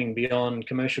expanding beyond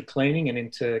commercial cleaning and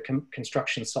into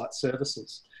construction site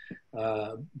services,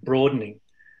 broadening.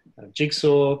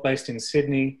 Jigsaw, based in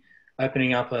Sydney,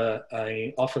 opening up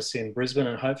a office in Brisbane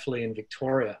and hopefully in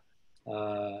Victoria,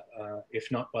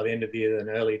 if not by the end of the year, then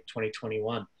early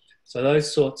 2021. So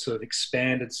those sorts of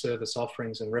expanded service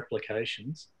offerings and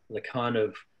replications are the kind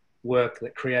of work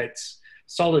that creates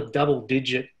solid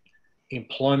double-digit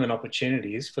employment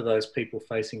opportunities for those people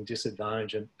facing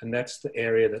disadvantage. And that's the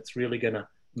area that's really going to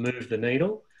move the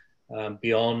needle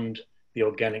beyond the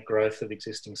organic growth of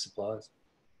existing suppliers.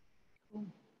 Cool.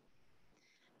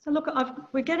 So look,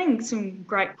 we're getting some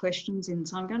great questions in,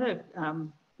 so I'm going to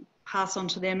pass on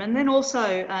to them. And then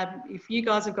also, if you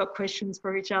guys have got questions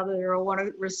for each other or want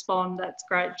to respond, that's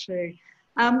great too.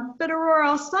 But Aurora,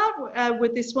 I'll start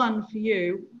with this one for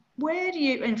you. Where do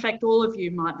you, in fact, all of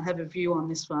you might have a view on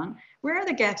this one, where are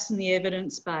the gaps in the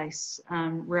evidence base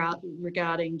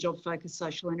regarding job-focused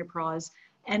social enterprise,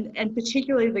 and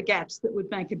particularly the gaps that would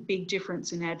make a big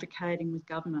difference in advocating with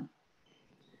government?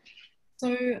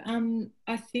 So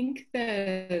I think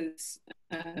there's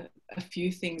a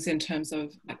few things in terms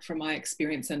of, like, from my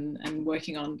experience and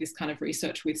working on this kind of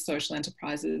research with social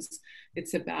enterprises,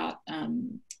 it's about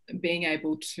being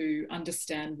able to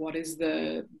understand what is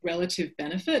the relative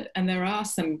benefit. And there are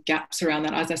some gaps around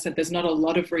that. As I said, there's not a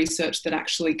lot of research that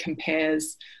actually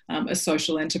compares a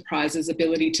social enterprise's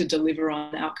ability to deliver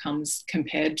on outcomes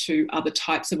compared to other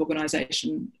types of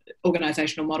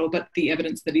organisational model, but the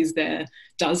evidence that is there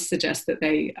does suggest that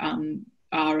they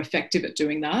are effective at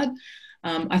doing that.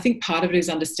 I think part of it is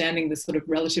understanding the sort of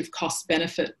relative cost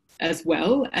benefit as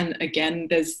well. And again,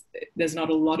 there's not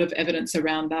a lot of evidence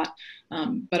around that.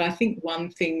 But I think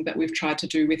one thing that we've tried to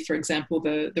do with, for example,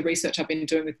 the research I've been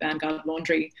doing with Vanguard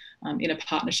Laundry in a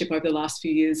partnership over the last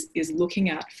few years is looking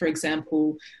at, for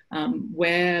example,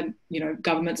 where, you know,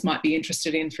 governments might be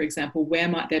interested in, for example, where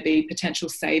might there be potential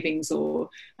savings or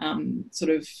sort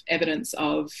of evidence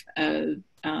of an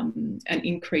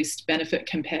increased benefit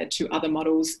compared to other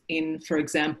models in, for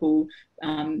example,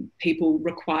 people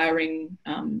requiring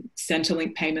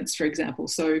Centrelink payments, for example.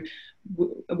 So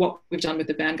what we've done with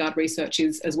the Vanguard research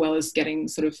is, as well as getting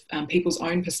sort of people's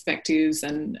own perspectives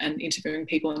and interviewing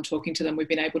people and talking to them, we've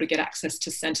been able to get access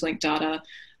to Centrelink data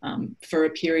for a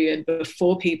period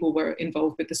before people were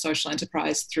involved with the social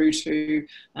enterprise through to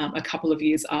a couple of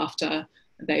years after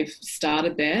they've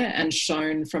started there, and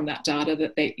shown from that data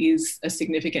that there is a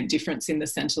significant difference in the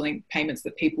Centrelink payments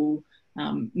that people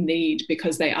need,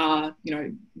 because they are, you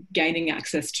know, gaining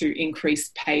access to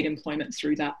increased paid employment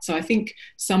through that. So I think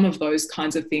some of those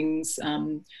kinds of things,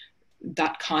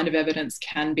 that kind of evidence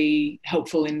can be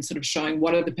helpful in sort of showing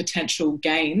what are the potential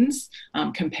gains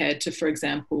compared to, for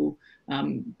example,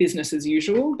 business as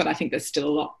usual. But I think there's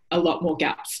still a lot more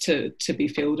gaps to be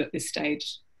filled at this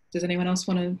stage. Does anyone else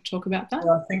want to talk about that?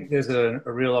 Well, I think there's a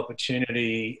real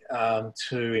opportunity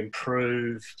to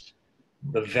improve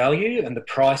the value and the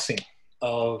pricing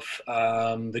of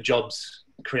the jobs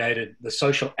created, the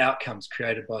social outcomes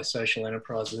created by social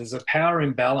enterprises. There's a power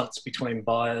imbalance between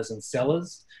buyers and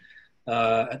sellers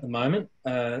at the moment.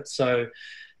 So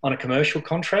on a commercial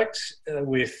contract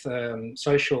with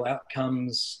social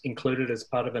outcomes included as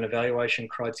part of an evaluation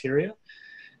criteria,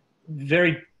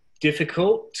 very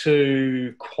difficult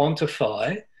to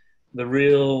quantify the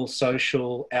real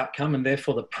social outcome and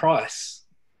therefore the price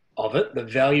of it, the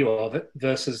value of it,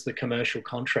 versus the commercial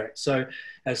contract. So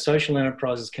as social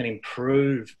enterprises can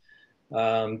improve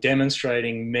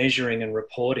demonstrating, measuring and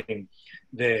reporting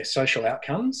their social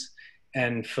outcomes,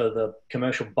 and for the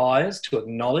commercial buyers to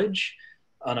acknowledge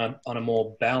on a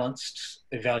more balanced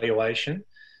evaluation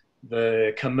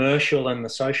the commercial and the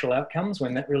social outcomes.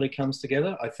 When that really comes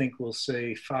together, I think we'll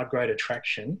see far greater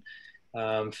traction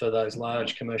for those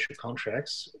large commercial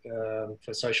contracts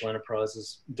for social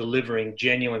enterprises delivering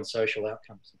genuine social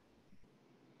outcomes.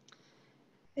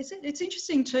 It's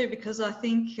interesting too, because I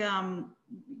think,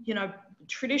 you know,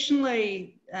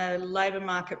 traditionally labour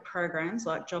market programs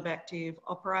like Job Active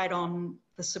operate on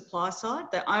the supply side.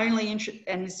 They're only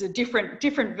and it's a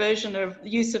different version of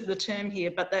use of the term here,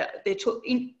 but they're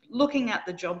looking at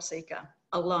the job seeker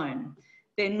alone.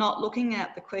 They're not looking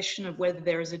at the question of whether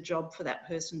there is a job for that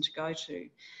person to go to.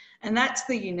 And that's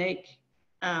the unique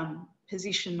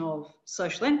position of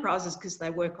social enterprises, because they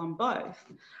work on both.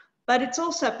 But it's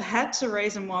also perhaps a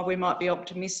reason why we might be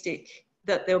optimistic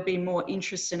that there'll be more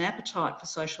interest and appetite for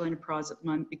social enterprise at the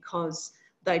moment, because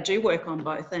they do work on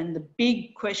both. And the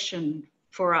big question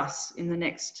for us in the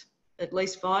next at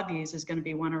least 5 years is going to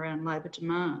be one around labour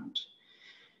demand.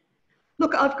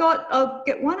 Look, I'll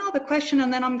get one other question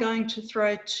and then I'm going to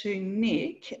throw to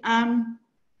Nick.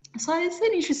 So it's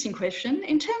an interesting question.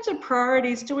 In terms of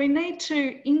priorities, do we need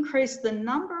to increase the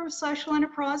number of social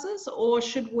enterprises, or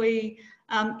should we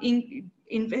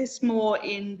invest more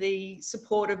in the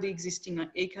support of the existing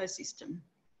ecosystem?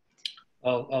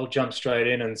 I'll jump straight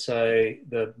in and say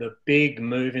the big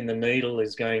move in the needle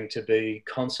is going to be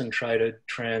concentrated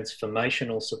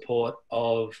transformational support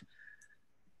of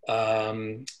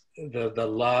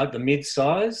the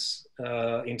mid-size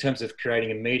in terms of creating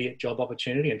immediate job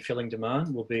opportunity and filling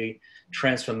demand, will be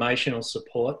transformational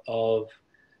support of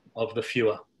the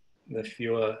fewer,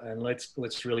 and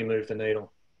let's really move the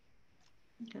needle.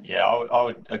 Okay. Yeah, I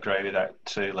would agree with that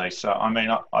too, Lisa. I mean,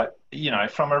 I you know,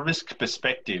 from a risk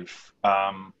perspective,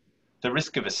 the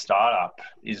risk of a startup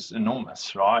is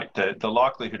enormous, right? The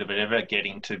likelihood of it ever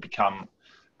getting to become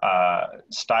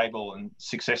stable and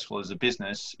successful as a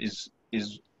business is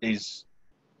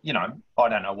you know, I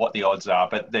don't know what the odds are,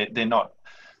 but they're not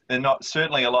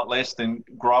certainly a lot less than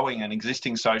growing an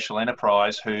existing social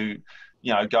enterprise who,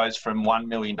 you know, goes from 1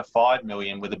 million to 5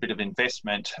 million with a bit of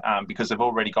investment because they've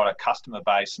already got a customer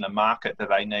base and a market that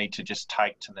they need to just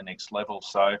take to the next level.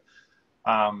 So,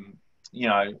 you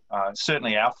know,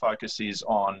 certainly our focus is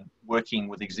on working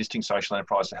with existing social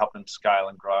enterprise to help them scale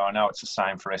and grow. I know it's the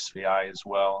same for SVA as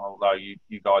well, although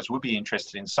you guys would be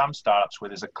interested in some startups where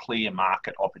there's a clear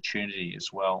market opportunity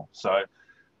as well. So,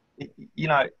 you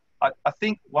know, I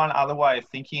think one other way of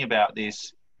thinking about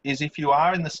this is, if you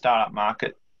are in the startup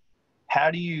market, how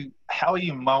are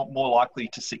you more likely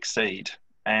to succeed?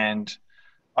 And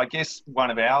I guess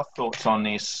one of our thoughts on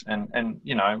this, and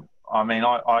you know, I mean,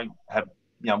 I have,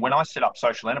 you know, when I set up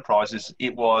social enterprises,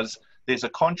 it was, there's a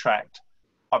contract,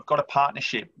 I've got a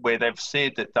partnership where they've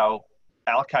said that they'll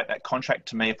allocate that contract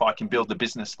to me if I can build the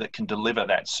business that can deliver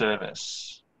that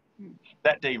service.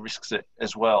 That de-risks it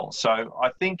as well. So I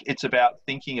think it's about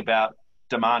thinking about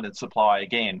demand and supply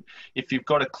again. If you've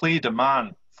got a clear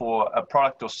demand for a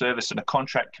product or service and a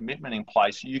contract commitment in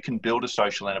place, you can build a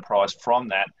social enterprise from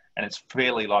that, and it's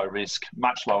fairly low risk,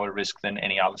 much lower risk than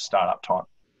any other startup type.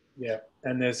 Yeah,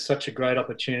 and there's such a great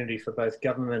opportunity for both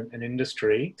government and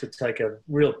industry to take a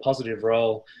real positive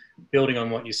role, building on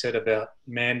what you said about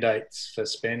mandates for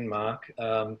spend, Mark,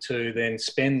 to then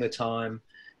spend the time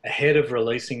ahead of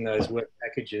releasing those work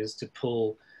packages to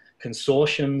pull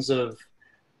consortiums of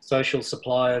social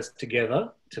suppliers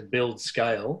together to build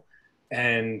scale,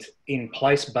 and in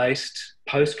place-based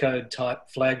postcode type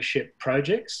flagship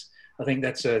projects. I think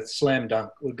that's a slam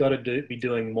dunk. We've got to be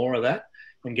doing more of that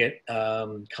and get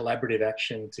collaborative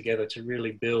action together to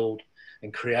really build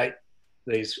and create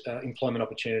these employment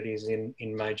opportunities in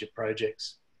major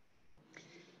projects.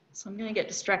 So I'm going to get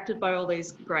distracted by all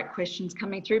these great questions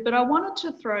coming through, but I wanted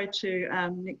to throw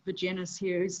to Nick Virginis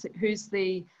here, who's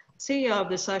the CEO of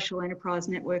the Social Enterprise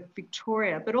Network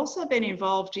Victoria, but also been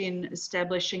involved in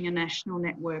establishing a national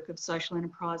network of social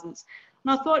enterprises.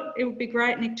 And I thought it would be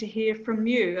great, Nick, to hear from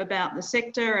you about the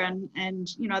sector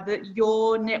and you know,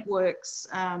 your network's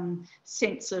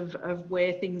sense of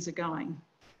where things are going,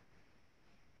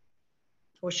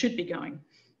 or should be going.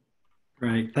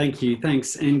 Great, thank you,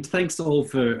 thanks. And thanks all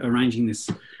for arranging this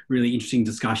really interesting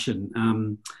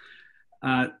discussion.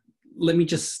 Let me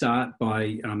just start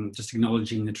by just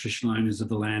acknowledging the traditional owners of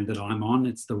the land that I'm on.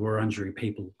 It's the Wurundjeri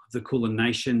people of the Kulin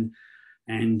Nation.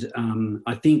 And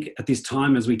I think at this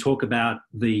time, as we talk about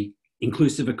the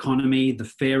inclusive economy, the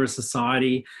fairer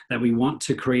society that we want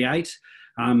to create,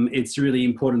 it's really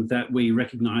important that we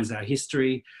recognise our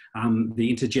history,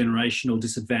 the intergenerational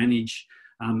disadvantage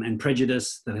and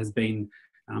prejudice that has been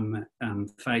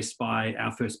faced by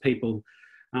our First People,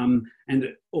 and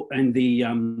the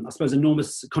I suppose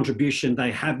enormous contribution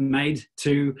they have made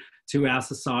to our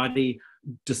society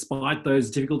despite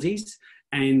those difficulties,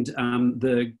 and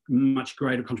the much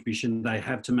greater contribution they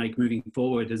have to make moving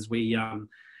forward as we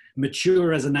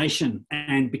mature as a nation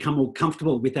and become more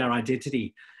comfortable with our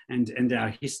identity and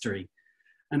our history.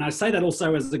 And I say that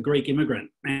also as a Greek immigrant.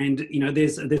 And, you know,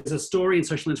 there's a story in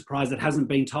social enterprise that hasn't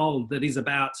been told that is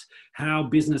about how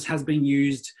business has been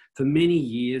used for many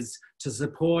years to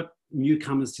support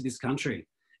newcomers to this country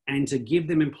and to give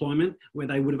them employment where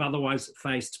they would have otherwise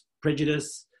faced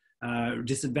prejudice,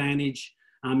 disadvantage,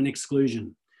 and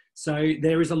exclusion. So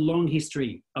there is a long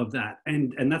history of that.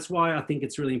 And that's why I think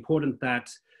it's really important that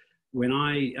when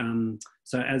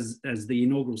so as the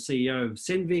inaugural CEO of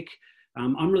Senvic,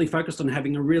 I'm really focused on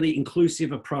having a really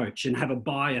inclusive approach and have a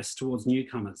bias towards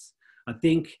newcomers. I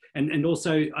think, and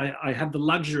also I have the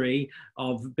luxury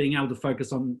of being able to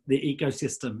focus on the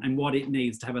ecosystem and what it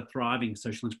needs to have a thriving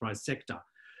social enterprise sector.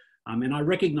 And I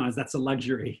recognise that's a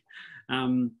luxury,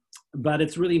 but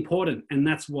it's really important. And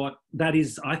that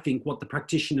is, I think, what the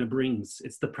practitioner brings.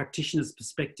 It's the practitioner's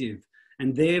perspective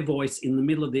and their voice in the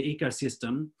middle of the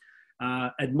ecosystem,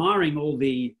 admiring all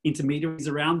the intermediaries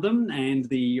around them and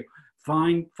the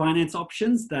finance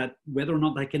options, that whether or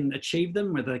not they can achieve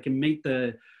them, whether they can meet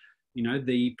the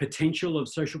potential of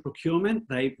social procurement,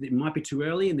 it might be too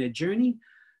early in their journey.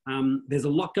 There's a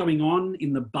lot going on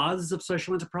in the buzz of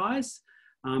social enterprise,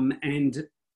 and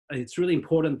it's really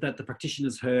important that the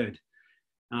practitioners heard.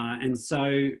 And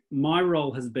so my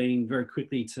role has been very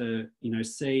quickly to,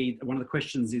 see, one of the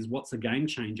questions is what's a game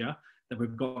changer that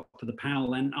we've got for the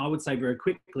panel. And I would say very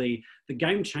quickly, the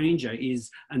game changer is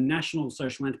a national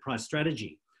social enterprise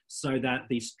strategy, so that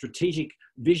the strategic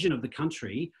vision of the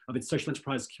country, of its social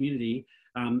enterprise community,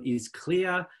 is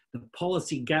clear, the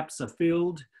policy gaps are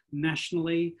filled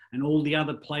nationally, and all the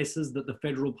other places that the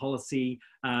federal policy,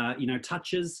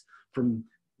 touches from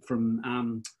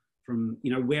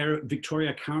where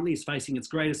Victoria currently is facing its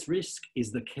greatest risk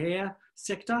is the care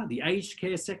sector, the aged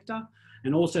care sector.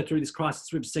 And also through this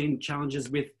crisis, we've seen challenges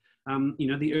with,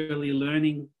 the early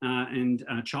learning and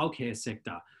childcare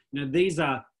sector. These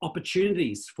are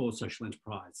opportunities for social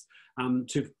enterprise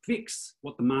to fix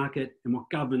what the market and what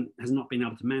government has not been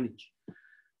able to manage.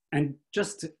 And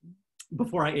just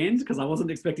before I end, because I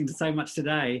wasn't expecting to say much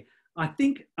today, I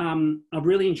think I've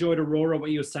really enjoyed, Aurora,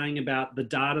 what you were saying about the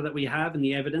data that we have and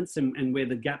the evidence and where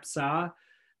the gaps are.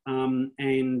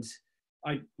 And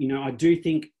I do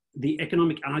think the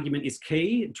economic argument is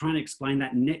key. Trying to explain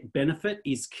that net benefit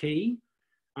is key.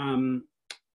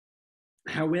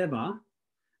 However,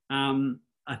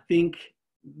 I think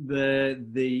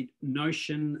the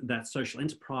notion that social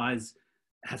enterprise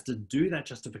has to do that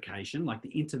justification, like the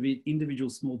individual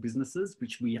small businesses,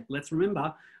 which let's remember,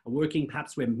 are working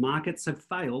perhaps where markets have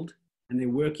failed, and they're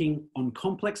working on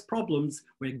complex problems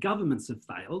where governments have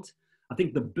failed. I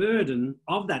think the burden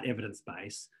of that evidence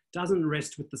base doesn't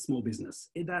rest with the small business.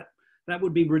 That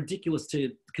would be ridiculous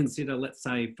to consider, let's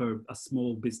say, for a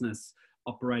small business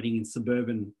operating in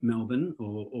suburban Melbourne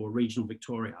or regional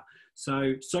Victoria.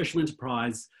 So social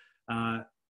enterprise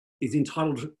is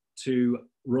entitled to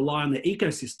rely on the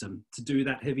ecosystem to do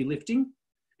that heavy lifting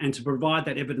and to provide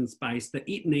that evidence base that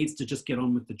it needs to just get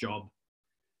on with the job.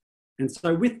 And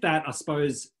so with that, I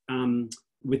suppose,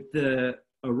 with the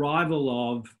arrival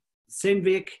of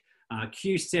Senvic,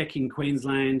 QSEC in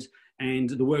Queensland, and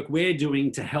the work we're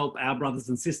doing to help our brothers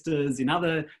and sisters in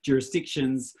other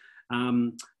jurisdictions,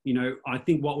 I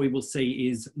think what we will see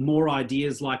is more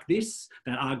ideas like this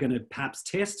that are going to perhaps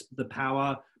test the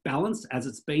power balance as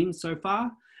it's been so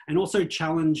far, and also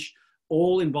challenge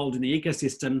all involved in the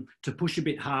ecosystem to push a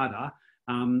bit harder,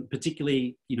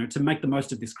 particularly, to make the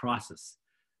most of this crisis.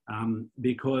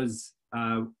 Because,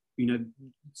 I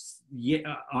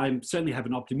certainly have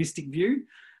an optimistic view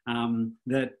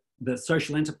that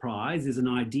social enterprise is an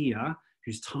idea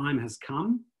whose time has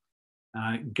come.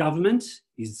 Government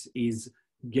is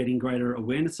getting greater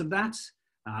awareness of that,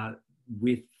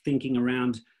 with thinking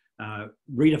around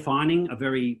redefining a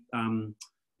very,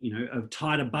 a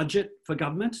tighter budget for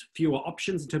government, fewer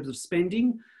options in terms of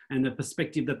spending, and the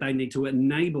perspective that they need to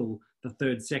enable the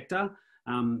third sector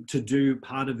to do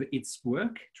part of its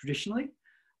work traditionally.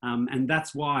 And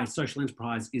that's why social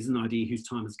enterprise is an idea whose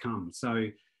time has come. So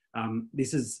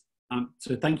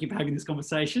so thank you for having this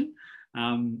conversation.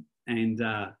 I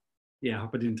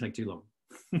hope I didn't take too long.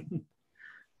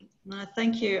 No,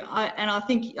 thank you. I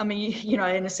think,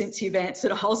 in a sense, you've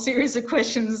answered a whole series of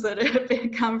questions that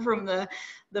have come from the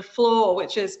floor,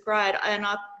 which is great. And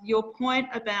your point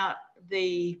about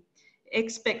the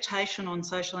expectation on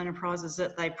social enterprises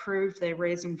that they prove their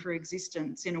reason for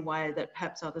existence in a way that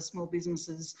perhaps other small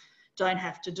businesses don't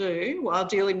have to do while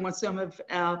dealing with some of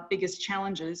our biggest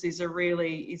challenges is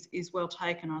well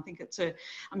taken. I think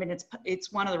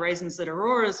it's one of the reasons that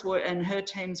Aurora's work and her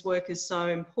team's work is so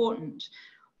important.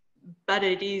 But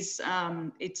it's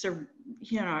a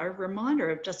reminder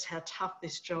of just how tough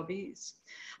this job is.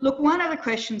 Look, one of the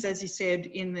questions, as you said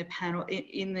in the panel,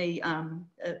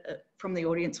 from the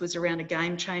audience, was around a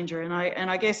game changer, and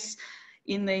I guess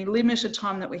in the limited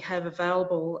time that we have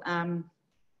available,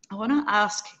 I want to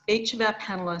ask each of our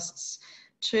panelists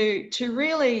to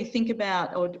really think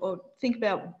about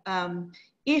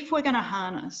if we're going to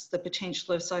harness the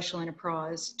potential of social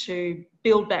enterprise to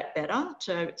build back better,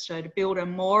 to build a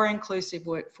more inclusive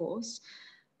workforce,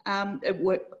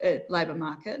 labour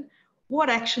market, what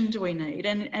action do we need?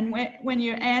 And when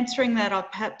you're answering that, I'll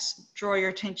perhaps draw your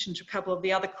attention to a couple of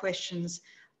the other questions,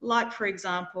 like, for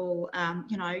example,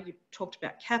 you talked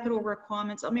about capital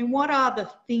requirements. I mean, what are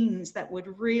the things that would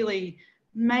really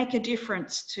make a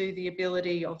difference to the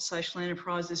ability of social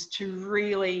enterprises to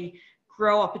really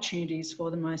grow opportunities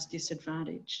for the most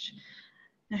disadvantaged?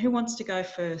 Now, who wants to go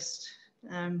first?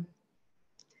 Come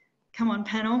on,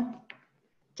 panel.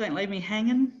 Don't leave me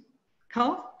hanging.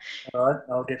 Cole? All right,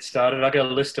 I'll get started. I've got a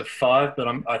list of 5, but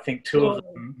I think 2 of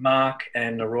them, Mark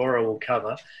and Aurora, will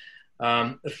cover.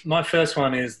 My first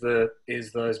one is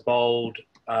those bold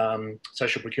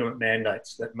social procurement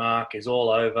mandates that Mark is all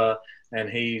over, and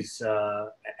he's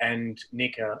and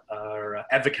Nick are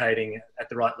advocating at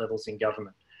the right levels in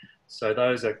government. So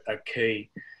those are key.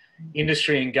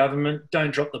 Industry and government,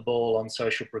 don't drop the ball on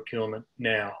social procurement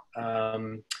now.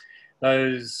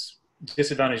 Those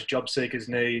disadvantaged job seekers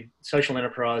need social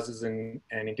enterprises and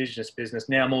Indigenous business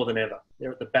now more than ever.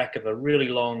 They're at the back of a really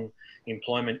long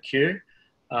employment queue.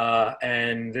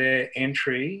 And their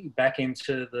entry back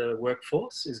into the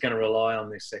workforce is going to rely on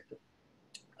this sector.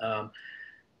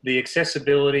 The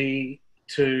accessibility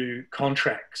to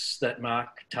contracts that Mark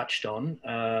touched on,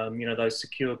 those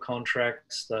secure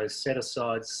contracts, those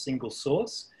set-aside single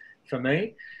source, for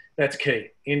me, that's key.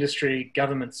 Industry,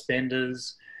 government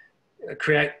spenders,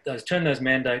 turn those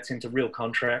mandates into real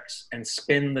contracts and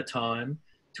spend the time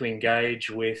to engage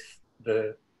with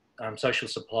the social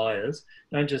suppliers.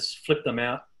 Don't just flip them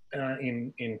out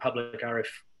in public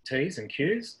RFTs and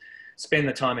queues. Spend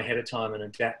the time ahead of time and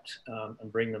adapt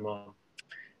and bring them on.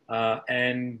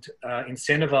 And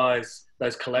incentivise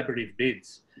those collaborative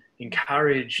bids.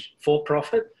 Encourage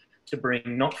for-profit to bring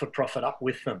not-for-profit up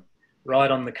with them, right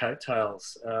on the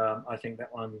coattails. I think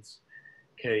that one's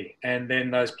key. And then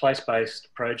those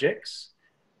place-based projects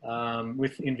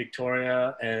in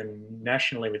Victoria and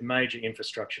nationally with major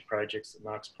infrastructure projects that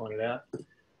Mark's pointed out.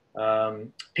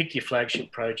 Pick your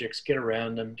flagship projects, get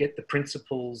around them, get the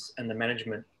principals and the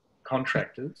management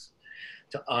contractors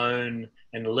to own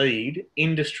and lead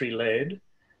industry-led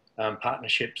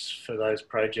partnerships for those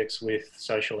projects with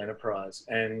social enterprise,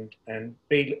 and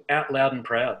be out loud and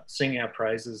proud, sing our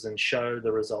praises and show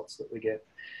the results that we get.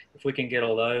 If we can get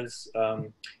all those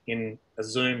in a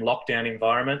Zoom lockdown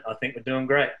environment, I think we're doing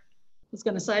great. I was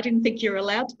going to say, I didn't think you were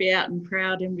allowed to be out and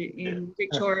proud in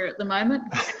Victoria at the moment.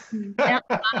 Out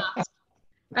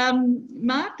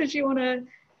Mark, did you want to?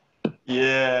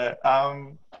 Yeah,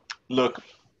 look,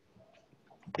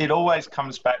 it always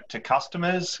comes back to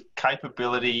customers,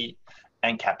 capability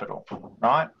and capital,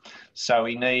 right? So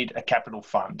we need a capital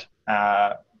fund.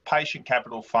 Patient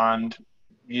capital fund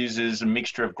uses a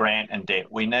mixture of grant and debt.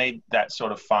 We need that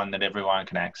sort of fund that everyone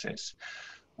can access.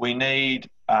 We need,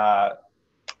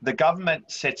 the government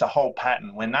sets a whole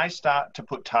pattern. When they start to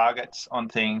put targets on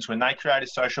things, when they create a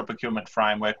social procurement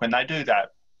framework, when they do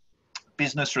that,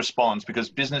 business responds, because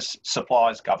business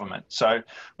supplies government. So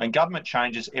when government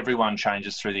changes, everyone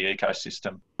changes through the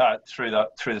ecosystem, through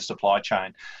the supply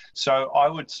chain. So I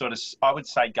would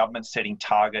say government setting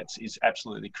targets is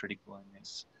absolutely critical in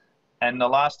this. And the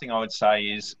last thing I would say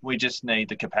is we just need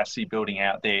the capacity building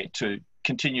out there to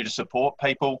continue to support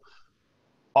people,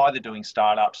 either doing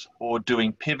startups or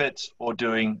doing pivots or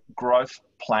doing growth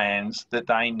plans that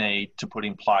they need to put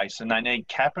in place. And they need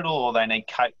capital, or they need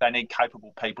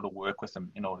capable people to work with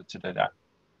them in order to do that.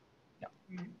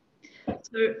 Yeah.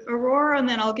 So Aurora, and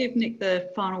then I'll give Nick the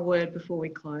final word before we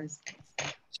close.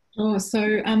 Sure.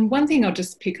 So one thing I'll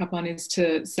just pick up on is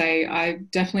to say I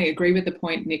definitely agree with the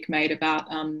point Nick made about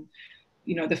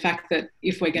the fact that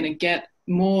if we're going to get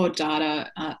more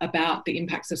data about the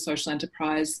impacts of social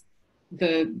enterprise,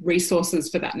 the resources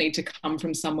for that need to come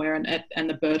from somewhere, and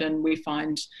the burden we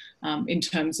find in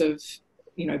terms of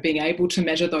being able to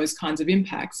measure those kinds of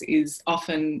impacts is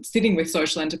often sitting with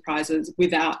social enterprises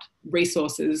without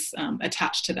resources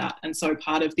attached to that. And so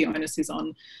part of the onus is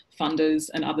on funders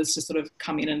and others to sort of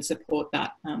come in and support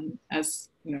that, as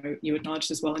you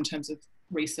acknowledged as well, in terms of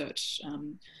research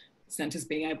centres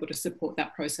being able to support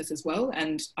that process as well.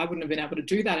 And I wouldn't have been able to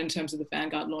do that in terms of the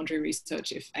Vanguard Laundry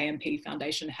research if AMP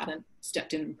Foundation hadn't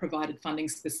stepped in and provided funding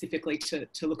specifically to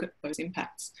look at those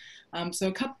impacts.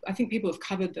 So I think people have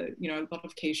covered a lot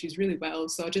of key issues really well.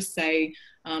 So I'll just say,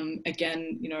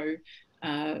 again,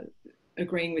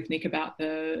 agreeing with Nick about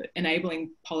the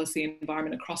enabling policy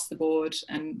environment across the board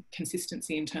and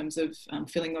consistency in terms of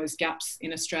filling those gaps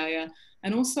in Australia,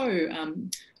 and also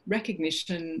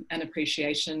recognition and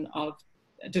appreciation of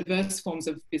diverse forms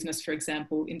of business, for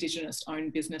example,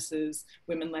 Indigenous-owned businesses,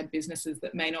 women-led businesses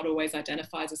that may not always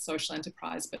identify as a social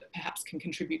enterprise, but perhaps can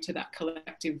contribute to that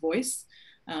collective voice.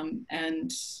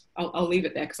 And I'll leave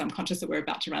it there because I'm conscious that we're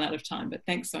about to run out of time, but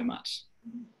thanks so much.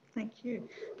 Thank you.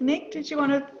 Nick, did you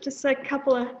want to just say a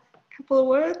couple of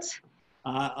words?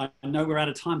 I know we're out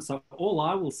of time, so all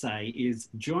I will say is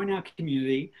join our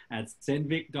community at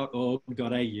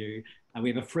cenvic.org.au. We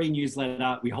have a free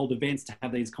newsletter. We hold events to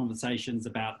have these conversations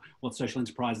about what social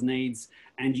enterprise needs,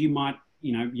 and you might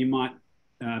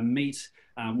meet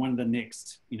one of the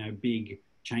next big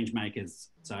change makers.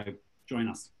 So join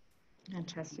us.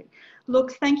 Fantastic.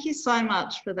 Look, thank you so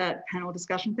much for that panel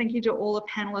discussion. Thank you to all the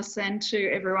panelists and to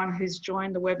everyone who's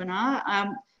joined the webinar.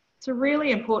 It's a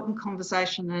really important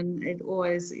conversation, and it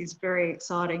always is very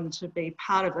exciting to be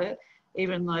part of it,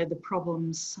 even though the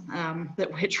problems that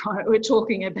we're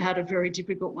talking about are very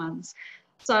difficult ones.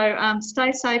 So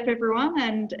stay safe, everyone,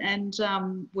 and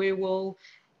we will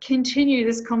continue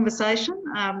this conversation.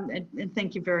 And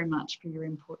thank you very much for your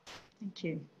input. Thank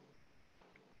you.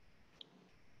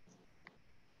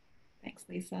 Thanks,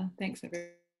 Lisa. Thanks,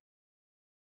 everyone.